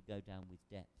contrast as you go down with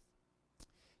depth.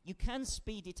 You can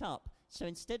speed it up. So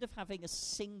instead of having a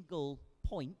single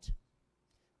point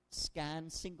scan,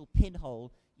 single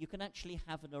pinhole, you can actually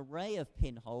have an array of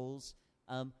pinholes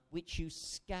which you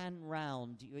scan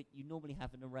round. You normally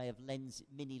have an array of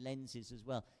mini lenses as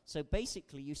well. So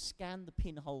basically you scan the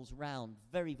pinholes round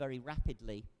very, very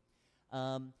rapidly.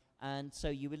 And so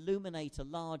you illuminate a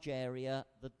large area.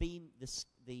 The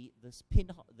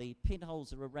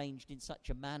pinholes are arranged in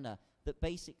such a manner that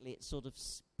basically it sort of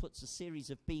puts a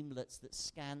series of beamlets that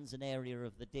scans an area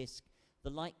of the disk. The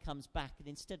light comes back, and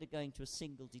instead of going to a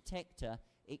single detector,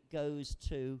 it goes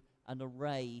to an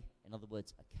array, in other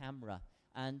words, a camera.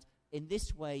 And in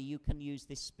this way, you can use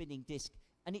this spinning disk,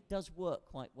 and it does work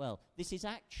quite well. This is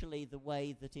actually the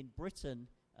way that in Britain,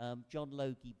 John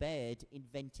Logie Baird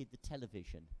invented the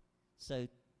television. So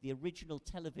the original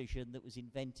television that was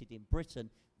invented in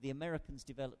Britain, the Americans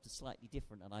developed a slightly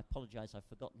different, and I apologize, I've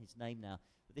forgotten his name now,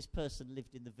 but this person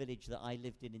lived in the village that I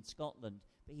lived in Scotland,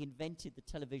 but he invented the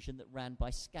television that ran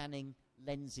by scanning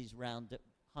lenses round at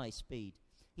high speed.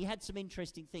 He had some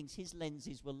interesting things. His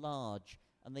lenses were large,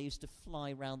 and they used to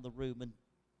fly around the room and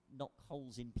knock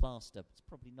holes in plaster. It's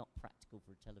probably not practical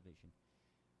for a television.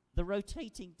 The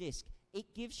rotating disc,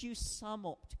 it gives you some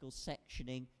optical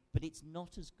sectioning, but it's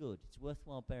not as good. It's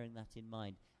worthwhile bearing that in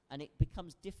mind. And it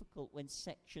becomes difficult when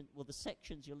the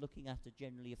sections you're looking at are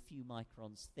generally a few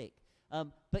microns thick.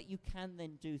 But you can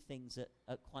then do things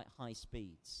at quite high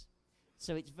speeds.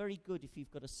 So it's very good if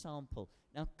you've got a sample.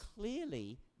 Now,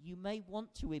 clearly, you may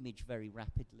want to image very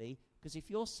rapidly, because if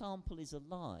your sample is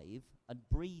alive and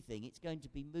breathing, it's going to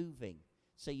be moving.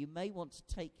 So you may want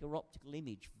to take your optical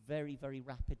image very, very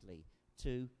rapidly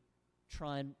to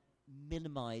try and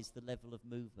minimize the level of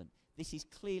movement. This is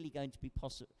clearly going to be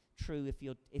true if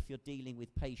you're dealing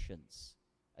with patients.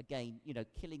 Again,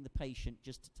 killing the patient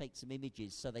just to take some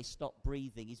images so they stop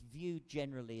breathing is viewed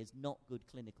generally as not good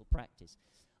clinical practice.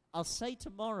 I'll say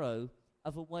tomorrow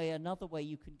of another way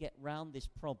you can get round this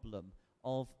problem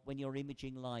of when you're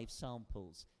imaging live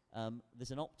samples.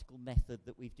 There's an optical method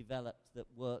that we've developed that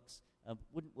works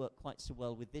Wouldn't work quite so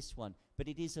well with this one, but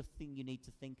it is a thing you need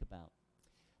to think about.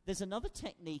 There's another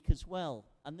technique as well,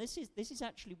 and this is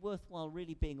actually worthwhile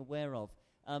really being aware of.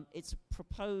 It's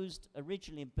proposed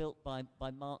originally and built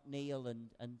by Mark Neal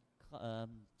and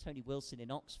Tony Wilson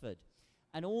in Oxford.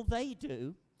 And all they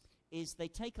do is they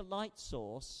take a light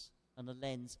source and a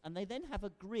lens, and they then have a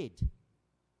grid.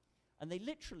 And they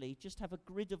literally just have a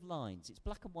grid of lines. It's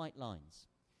black and white lines.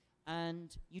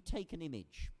 And you take an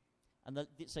image. And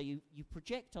so you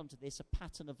project onto this a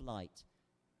pattern of light.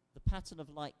 The pattern of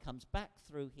light comes back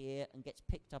through here and gets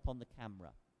picked up on the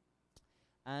camera.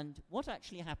 And what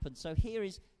actually happens, so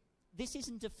this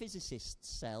isn't a physicist's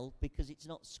cell because it's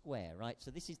not square, right?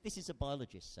 So this is a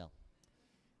biologist's cell.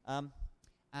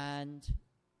 And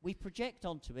we project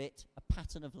onto it a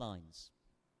pattern of lines.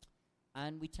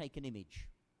 And we take an image.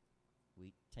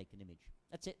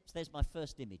 That's it. So there's my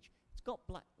first image. It's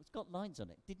got lines on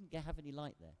it. Didn't have any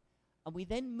light there. And we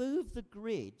then move the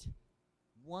grid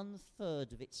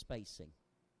 1/3 of its spacing.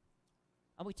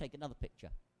 And we take another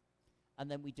picture. And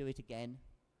then we do it again,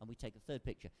 and we take a third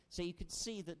picture. So you can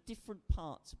see that different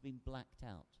parts have been blacked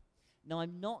out. Now,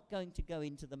 I'm not going to go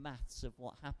into the maths of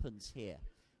what happens here,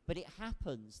 but it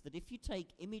happens that if you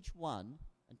take image 1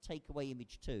 and take away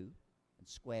image 2 and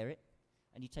square it,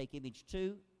 and you take image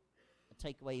 2 and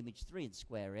take away image 3 and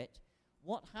square it,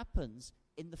 what happens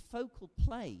in the focal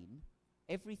plane,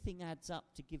 everything adds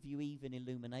up to give you even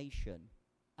illumination.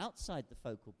 Outside the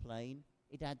focal plane,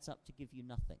 it adds up to give you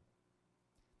nothing.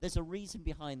 There's a reason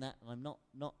behind that, and I'm not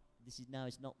this is now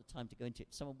is not the time to go into it.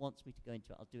 If someone wants me to go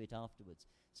into it, I'll do it afterwards.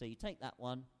 So you take that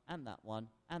one, and that one,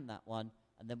 and that one,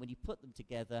 and then when you put them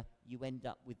together, you end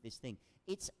up with this thing.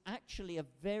 It's actually a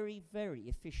very, very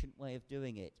efficient way of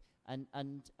doing it.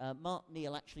 And Mark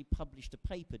Neal actually published a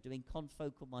paper doing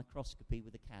confocal microscopy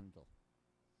with a candle.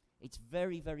 It's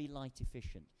very, very light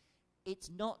efficient. It's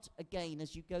not, again,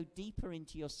 as you go deeper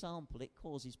into your sample, it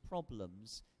causes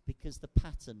problems because the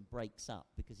pattern breaks up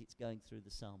because it's going through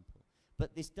the sample.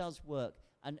 But this does work,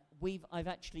 and I've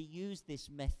actually used this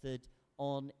method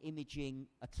on imaging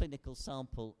a clinical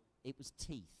sample. It was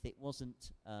teeth, it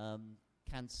wasn't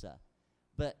cancer.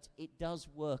 But it does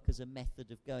work as a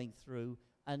method of going through,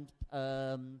 and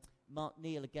Mark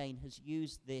Neal, again, has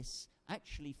used this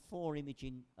actually for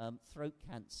imaging throat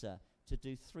cancer, to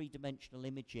do three-dimensional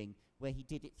imaging, where he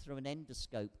did it through an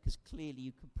endoscope, because clearly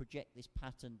you can project this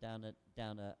pattern down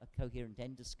a coherent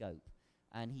endoscope.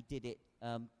 And he did it,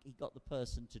 he got the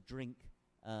person to drink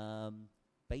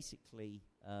basically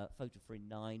photofrin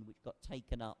 9, which got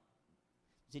taken up.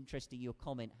 It's interesting, your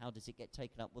comment, how does it get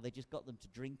taken up? Well, they just got them to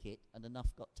drink it, and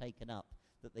enough got taken up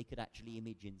that they could actually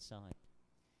image inside.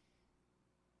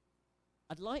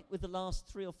 I'd like, with the last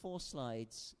 3 or 4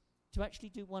 slides, to actually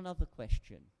do one other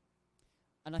question.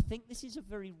 And I think this is a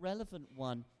very relevant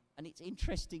one, and it's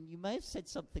interesting. You may have said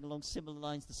something along similar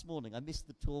lines this morning. I missed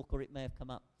the talk, or it may have come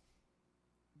up.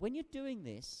 When you're doing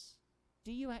this,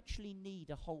 do you actually need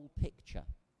a whole picture?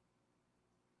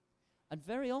 And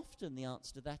very often the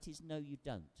answer to that is no, you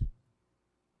don't.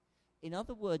 In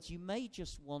other words, you may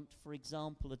just want, for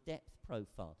example, a depth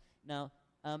profile. Now,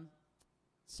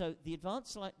 so the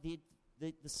advanced light,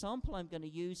 the sample I'm going to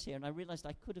use here, and I realized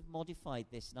I could have modified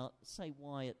this, and I'll say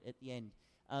why at the end,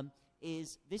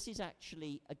 is this is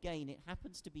actually, again, it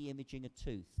happens to be imaging a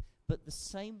tooth, but the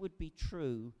same would be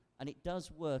true, and it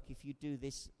does work if you do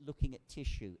this looking at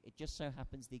tissue. It just so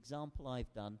happens the example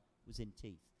I've done was in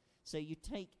teeth. So you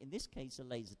take, in this case, a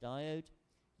laser diode,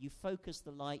 you focus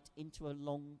the light into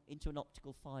an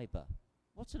optical fiber.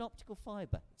 What's an optical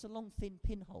fiber? It's a long, thin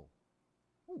pinhole.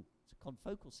 Oh, it's a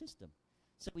confocal system.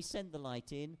 So we send the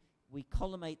light in, we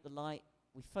collimate the light,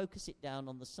 we focus it down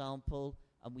on the sample,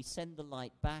 and we send the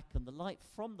light back, and the light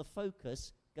from the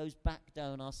focus goes back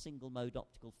down our single-mode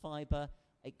optical fiber.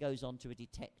 It goes onto a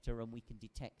detector, and we can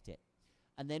detect it.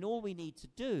 And then all we need to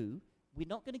do, we're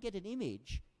not going to get an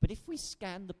image, but if we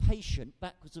scan the patient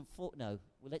backwards and forwards, no,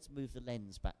 well, let's move the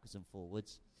lens backwards and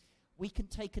forwards, we can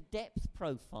take a depth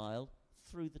profile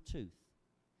through the tooth.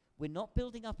 We're not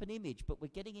building up an image, but we're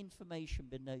getting information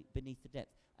beneath the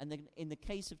depth. And then in the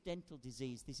case of dental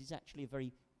disease, this is actually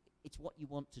it's what you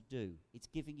want to do. It's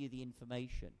giving you the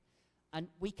information. And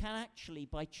we can actually,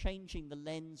 by changing the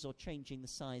lens or changing the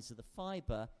size of the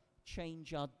fiber,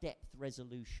 change our depth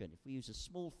resolution. If we use a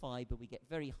small fiber, we get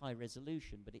very high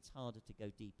resolution, but it's harder to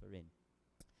go deeper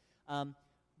in.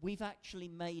 We've actually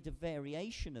made a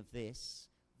variation of this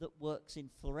that works in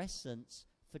fluorescence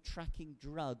for tracking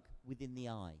drug within the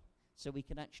eye. So we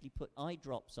can actually put eye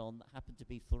drops on that happen to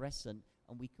be fluorescent,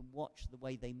 and we can watch the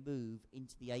way they move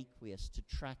into the aqueous to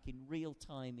track in real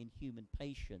time in human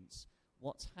patients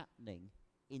what's happening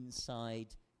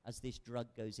inside as this drug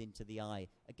goes into the eye.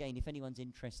 Again, if anyone's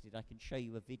interested, I can show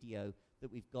you a video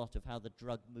that we've got of how the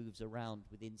drug moves around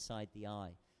with inside the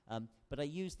eye. But I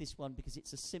use this one because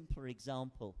it's a simpler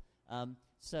example.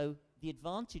 So the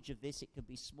advantage of this, it can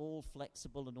be small,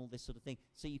 flexible, and all this sort of thing.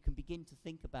 So you can begin to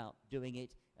think about doing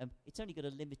it. It's only got a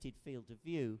limited field of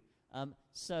view.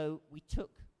 So we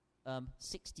took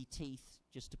 60 teeth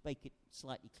just to make it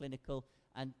slightly clinical,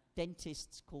 and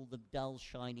dentists call them dull,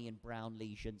 shiny, and brown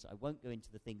lesions. I won't go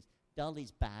into the things. Dull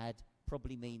is bad,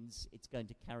 probably means it's going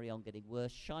to carry on getting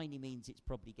worse. Shiny means it's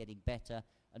probably getting better,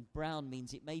 and brown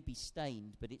means it may be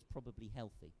stained, but it's probably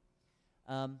healthy.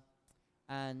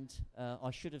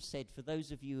 I should have said, for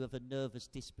those of you of a nervous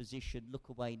disposition, look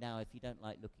away now if you don't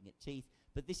like looking at teeth,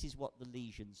 but this is what the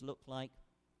lesions look like.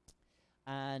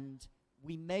 And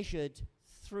we measured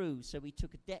through, so we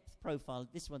took a depth profile.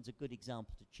 This one's a good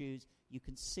example to choose. You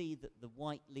can see that the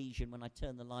white lesion, when I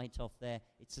turn the light off there,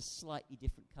 it's a slightly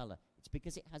different color. It's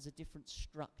because it has a different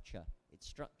structure. Its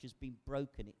structure's been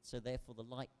broken, so therefore the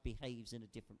light behaves in a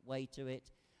different way to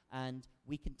it. And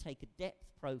we can take a depth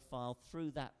profile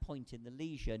through that point in the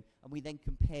lesion, and we then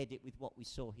compared it with what we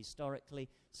saw historically.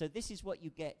 So this is what you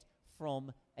get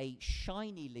from a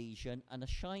shiny lesion, and a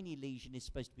shiny lesion is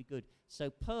supposed to be good.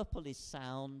 So purple is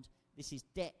sound. This is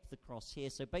depth across here.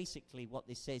 So basically what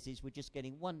this says is we're just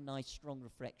getting one nice strong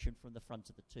reflection from the front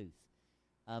of the tooth.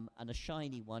 And a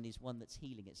shiny one is one that's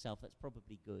healing itself. That's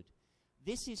probably good.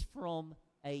 This is from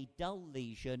a dull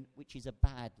lesion, which is a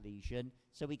bad lesion.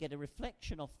 So we get a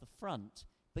reflection off the front,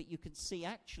 but you can see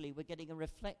actually we're getting a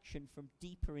reflection from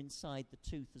deeper inside the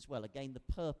tooth as well. Again,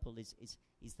 the purple is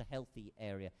the healthy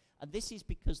area. And this is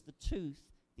because the tooth,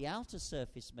 the outer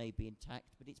surface may be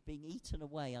intact, but it's being eaten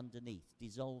away underneath,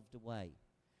 dissolved away.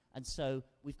 And so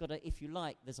we've got a, if you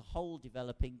like, there's a hole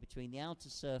developing between the outer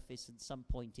surface and some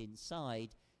point inside.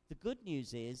 The good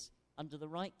news is, under the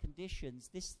right conditions,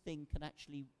 this thing can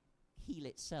actually heal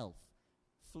itself.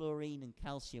 Fluorine and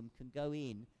calcium can go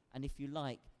in and, if you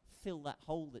like, fill that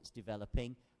hole that's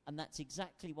developing, and that's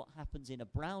exactly what happens in a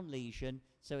brown lesion.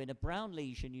 So in a brown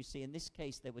lesion, you see in this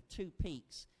case there were two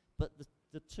peaks, but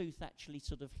the tooth actually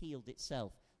sort of healed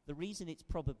itself. The reason it's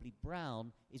probably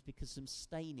brown is because some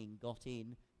staining got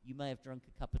in. You may have drunk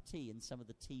a cup of tea and some of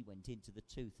the tea went into the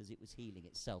tooth as it was healing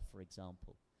itself, for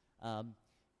example.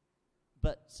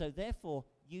 But so therefore,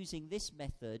 using this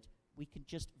method, we can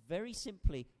just very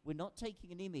simply, we're not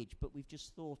taking an image, but we've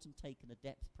just thought and taken a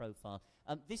depth profile.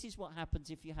 This is what happens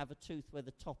if you have a tooth where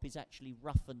the top is actually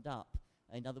roughened up.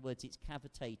 In other words, it's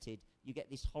cavitated. You get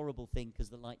this horrible thing because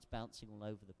the light's bouncing all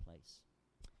over the place.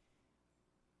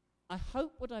 I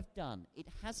hope what I've done, it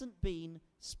hasn't been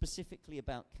specifically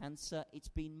about cancer. It's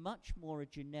been much more a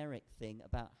generic thing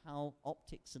about how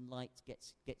optics and light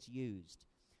gets used.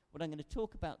 What I'm going to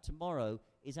talk about tomorrow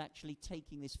is actually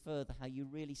taking this further, how you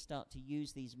really start to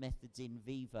use these methods in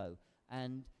vivo.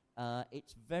 And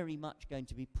it's very much going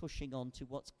to be pushing on to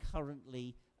what's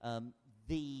currently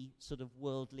the sort of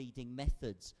world-leading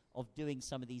methods of doing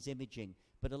some of these imaging.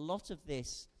 But a lot of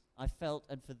this, I felt,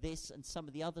 and for this and some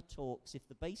of the other talks, if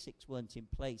the basics weren't in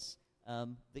place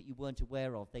that you weren't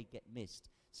aware of, they'd get missed.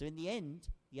 So in the end,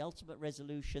 the ultimate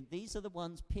resolution, these are the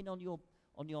ones pin on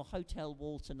your hotel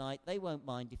wall tonight. They won't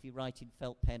mind if you write in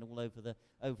felt pen all over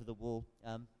the wall.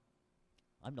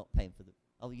 I'm not paying for them.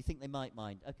 Oh, you think they might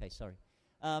mind? Okay, sorry.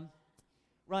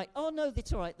 Right. Oh, no,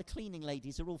 that's all right. The cleaning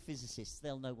ladies are all physicists.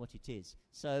 They'll know what it is.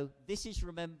 So this is,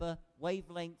 remember,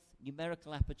 wavelength,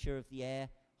 numerical aperture of the air.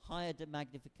 Higher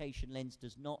magnification lens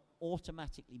does not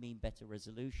automatically mean better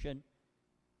resolution.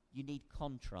 You need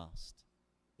contrast.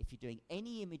 If you're doing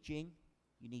any imaging,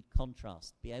 you need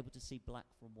contrast. Be able to see black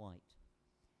from white.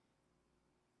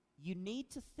 You need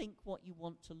to think what you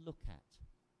want to look at.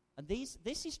 And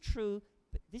this is true,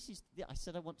 but I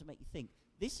said I want to make you think.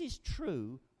 This is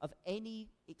true of any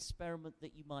experiment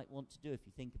that you might want to do if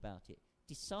you think about it.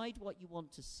 Decide what you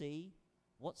want to see.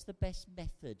 What's the best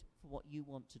method for what you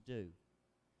want to do?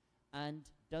 And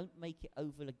don't make it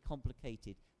overly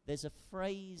complicated. There's a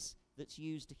phrase that's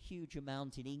used a huge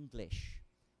amount in English,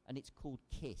 and it's called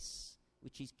KISS,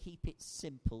 which is keep it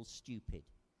simple, stupid.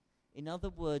 In other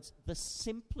words, the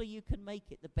simpler you can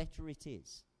make it, the better it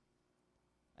is.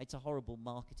 It's a horrible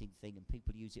marketing thing, and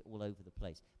people use it all over the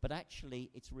place. But actually,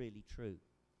 it's really true.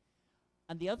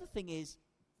 And the other thing is,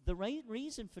 the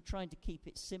reason for trying to keep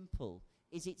it simple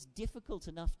is it's difficult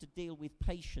enough to deal with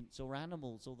patients or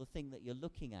animals or the thing that you're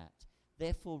looking at.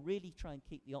 Therefore, really try and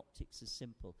keep the optics as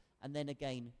simple. And then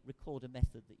again, record a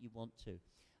method that you want to.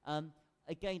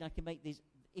 Again, I can make these.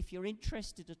 If you're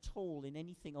interested at all in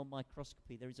anything on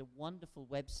microscopy, there is a wonderful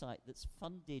website that's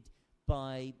funded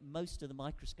by most of the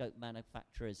microscope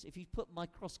manufacturers. If you put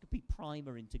Microscopy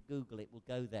primer into Google, it will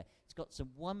go there. It's got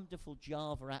some wonderful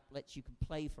Java applets you can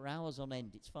play for hours on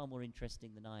end. It's far more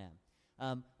interesting than I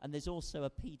am. And there's also a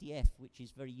PDF, which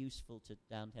is very useful to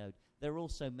download. There are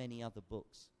also many other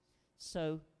books.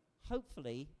 So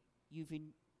hopefully you've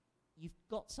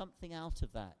got something out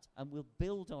of that, and we'll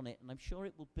build on it, and I'm sure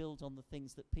it will build on the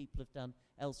things that people have done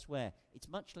elsewhere. It's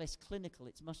much less clinical,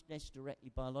 it's much less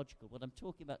directly biological. What I'm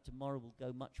talking about tomorrow will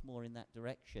go much more in that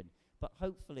direction, but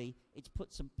hopefully it's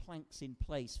put some planks in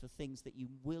place for things that you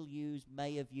will use,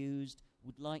 may have used,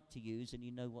 would like to use, and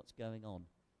you know what's going on.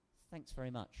 Thanks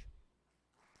very much.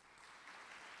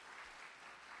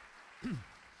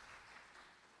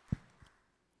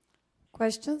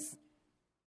 Questions?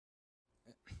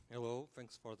 Hello,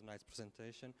 thanks for the nice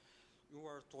presentation. You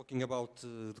were talking about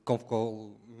the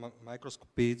confocal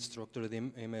microscopy, structured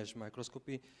image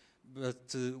microscopy,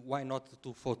 but why not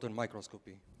two-photon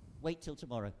microscopy? Wait till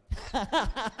tomorrow.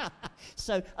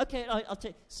 So, okay, I'll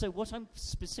tell you. So what I'm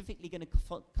specifically going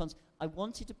to, I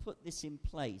wanted to put this in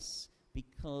place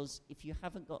because if you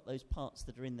haven't got those parts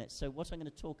that are in there, so what I'm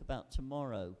going to talk about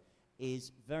tomorrow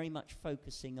is very much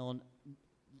focusing on,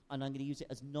 and I'm going to use it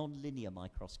as non-linear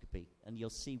microscopy, and you'll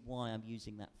see why I'm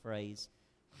using that phrase,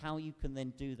 how you can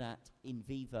then do that in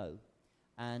vivo,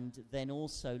 and then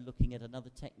also looking at another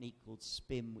technique called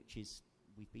SPIM, which is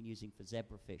we've been using for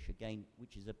zebrafish, again,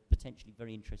 which is a potentially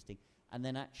very interesting, and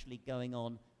then actually going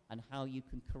on and how you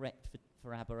can correct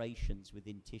for aberrations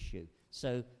within tissue.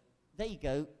 So there you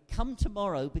go. Come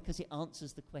tomorrow because it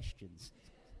answers the questions.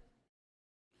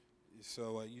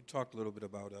 So you talked a little bit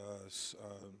about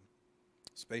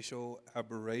spatial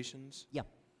aberrations. Yeah.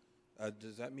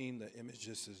 Does that mean the image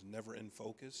just is never in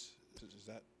focus? Is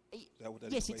that what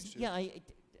that yes, equates to? Yeah.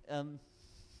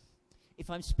 If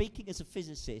I'm speaking as a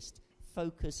physicist,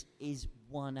 focus is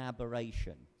one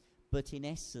aberration. But in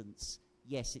essence,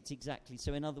 yes, it's exactly.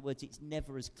 So in other words, it's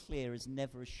never as clear,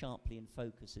 never as sharply in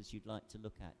focus as you'd like to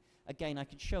look at. Again, I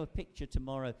could show a picture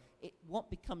tomorrow. What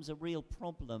becomes a real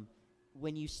problem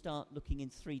when you start looking in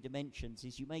 3 dimensions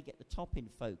is you may get the top in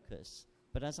focus,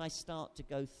 but as I start to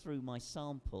go through my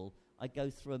sample, I go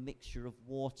through a mixture of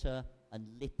water and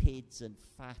lipids and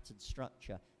fat and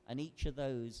structure, and each of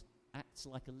those acts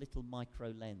like a little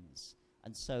micro lens.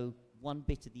 And so one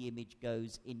bit of the image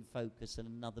goes in focus and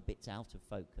another bit's out of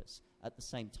focus at the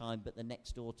same time, but they're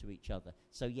next door to each other.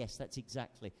 So yes, that's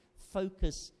exactly.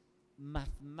 Focus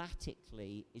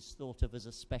mathematically is thought of as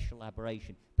a special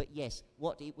aberration. But yes,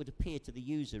 what it would appear to the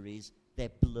user is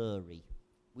they're blurry,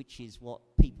 which is what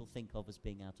people think of as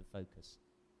being out of focus.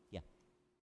 Yeah.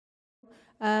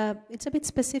 It's a bit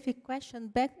specific question.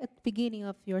 Back at the beginning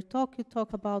of your talk, you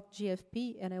talk about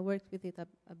GFP, and I worked with it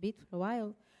a bit for a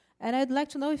while. And I'd like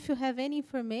to know if you have any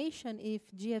information if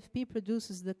GFP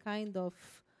produces the kind of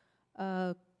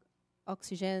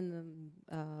oxygen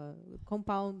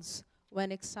compounds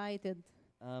when excited.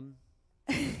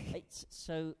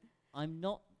 So I'm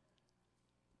not,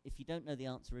 if you don't know the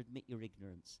answer, admit your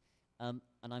ignorance. And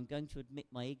I'm going to admit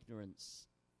my ignorance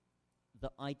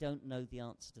that I don't know the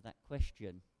answer to that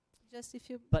question. Just if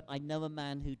you... But I know a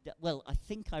man who, well, I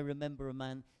think I remember a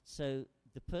man, so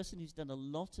the person who's done a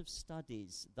lot of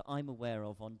studies that I'm aware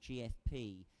of on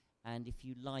GFP, and if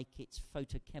you like its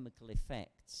photochemical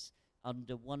effects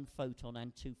under 1 photon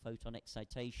and 2 photon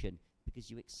excitation, because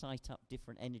you excite up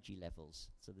different energy levels,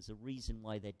 so there's a reason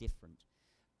why they're different,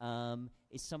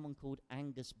 is someone called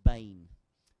Angus Bain,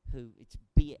 who, it's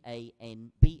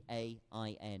B-A-I-N.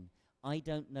 I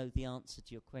don't know the answer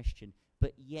to your question,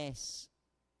 but yes,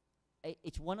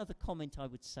 it's one other comment I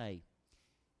would say.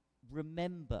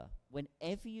 Remember,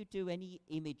 whenever you do any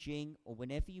imaging or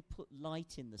whenever you put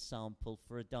light in the sample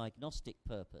for a diagnostic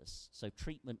purpose, so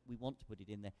treatment, we want to put it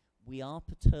in there, we are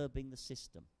perturbing the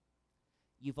system.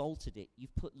 You've altered it.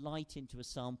 You've put light into a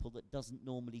sample that doesn't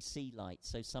normally see light,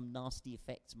 so some nasty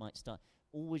effects might start.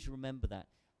 Always remember that.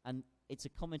 And it's a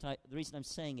comment, the reason I'm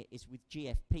saying it is with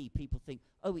GFP, people think,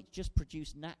 oh, it's just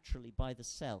produced naturally by the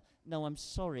cell. No, I'm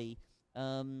sorry.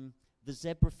 The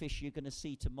zebrafish you're going to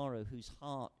see tomorrow, whose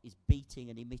heart is beating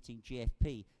and emitting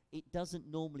GFP, it doesn't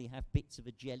normally have bits of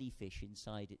a jellyfish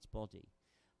inside its body.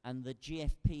 And the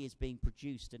GFP is being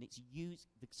produced, and it's used.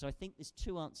 So I think there's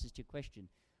 2 answers to your question.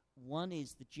 One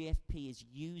is the GFP is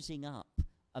using up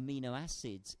amino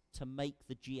acids to make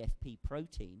the GFP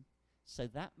protein, so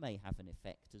that may have an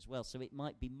effect as well. So it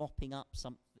might be mopping up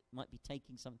something, might be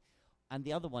taking some. And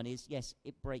the other one is, yes,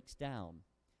 it breaks down.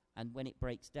 And when it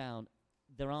breaks down,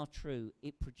 there are true,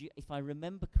 if I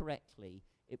remember correctly,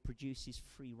 it produces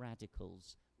free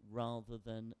radicals rather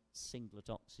than singlet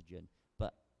oxygen.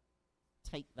 But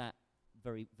take that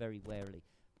very, very warily.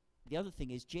 The other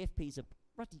thing is GFP is a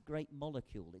bloody great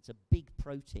molecule. It's a big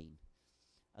protein.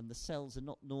 And the cells are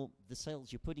not the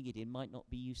cells you're putting it in might not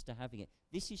be used to having it.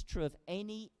 This is true of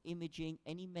any imaging,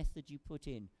 any method you put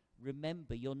in.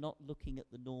 Remember, you're not looking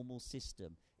at the normal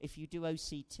system. If you do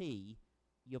OCT,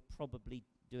 you're probably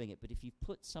doing it. But if you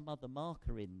put some other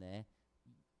marker in there,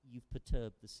 you've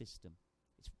perturbed the system.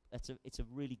 It's a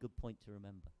really good point to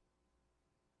remember.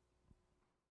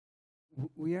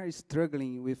 We are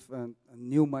struggling with a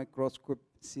new microscope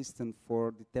system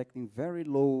for detecting very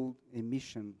low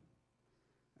emission,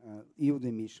 yield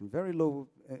emission, very low.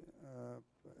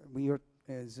 We are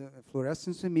as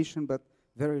fluorescence emission, but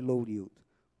very low yield,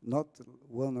 not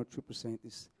 1 or 2%.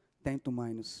 It's 10 to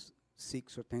minus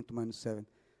 6 or 10 to minus 7.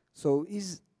 So,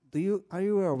 are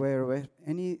you aware of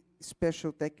any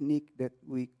special technique that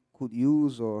we could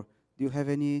use, or do you have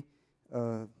any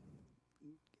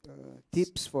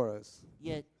tips for us?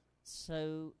 Yeah.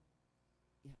 So.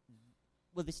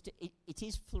 Well, it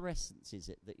is fluorescence, is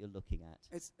it, that you're looking at?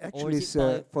 It's actually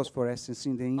phosphorescence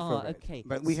in the infrared. Ah, okay.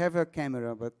 But we have a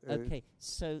camera. But okay,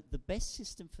 so the best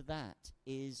system for that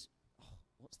is,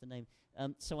 what's the name?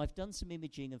 So I've done some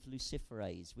imaging of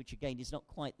luciferase, which again is not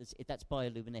quite this. That's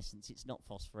bioluminescence. It's not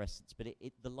phosphorescence, but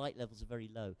the light levels are very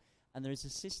low. And there is a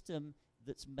system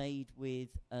that's made with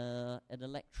an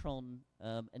electron,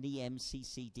 an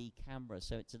EM-CCD camera.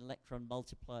 So it's an electron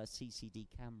multiplier CCD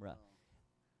camera.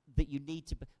 That you need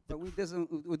to. But we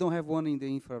don't have one in the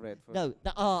infrared. No.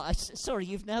 Sorry,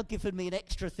 you've now given me an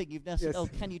extra thing. You've now said, "Oh,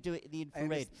 can you do it in the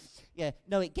infrared?" Yeah.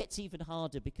 No, it gets even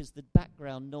harder because the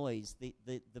background noise,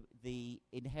 the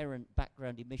inherent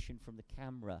background emission from the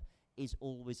camera, is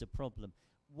always a problem.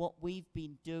 What we've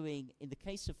been doing in the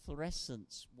case of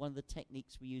fluorescence, one of the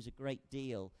techniques we use a great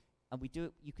deal, and we do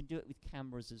it. You can do it with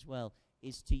cameras as well.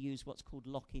 Is to use what's called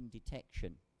lock-in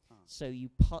detection. So you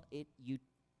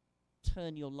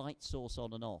turn your light source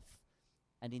on and off,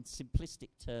 and in simplistic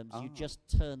terms you just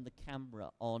turn the camera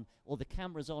on, or the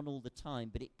camera's on all the time,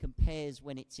 but it compares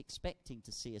when it's expecting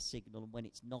to see a signal and when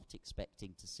it's not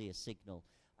expecting to see a signal,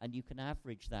 and you can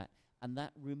average that, and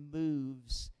that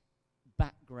removes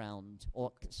background,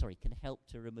 or can help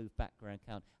to remove background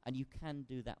count, and you can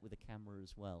do that with a camera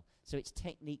as well. So it's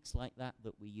techniques like that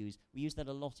we use. We use that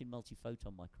a lot in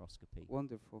multiphoton microscopy.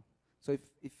 Wonderful. So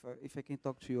if I can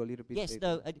talk to you a little bit. Yes,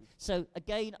 later. no. So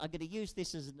again, I'm going to use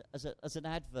this as an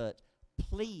advert.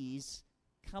 Please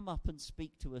come up and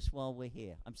speak to us while we're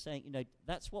here. I'm saying,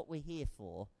 that's what we're here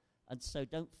for, and so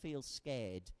don't feel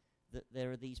scared that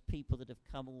there are these people that have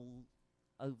come all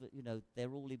over.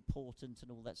 They're all important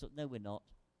and all that sort. No, we're not.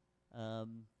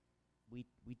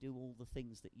 We do all the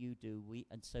things that you do.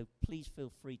 And so please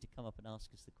feel free to come up and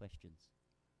ask us the questions.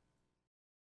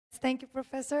 Thank you,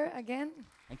 Professor, again.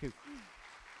 Thank you.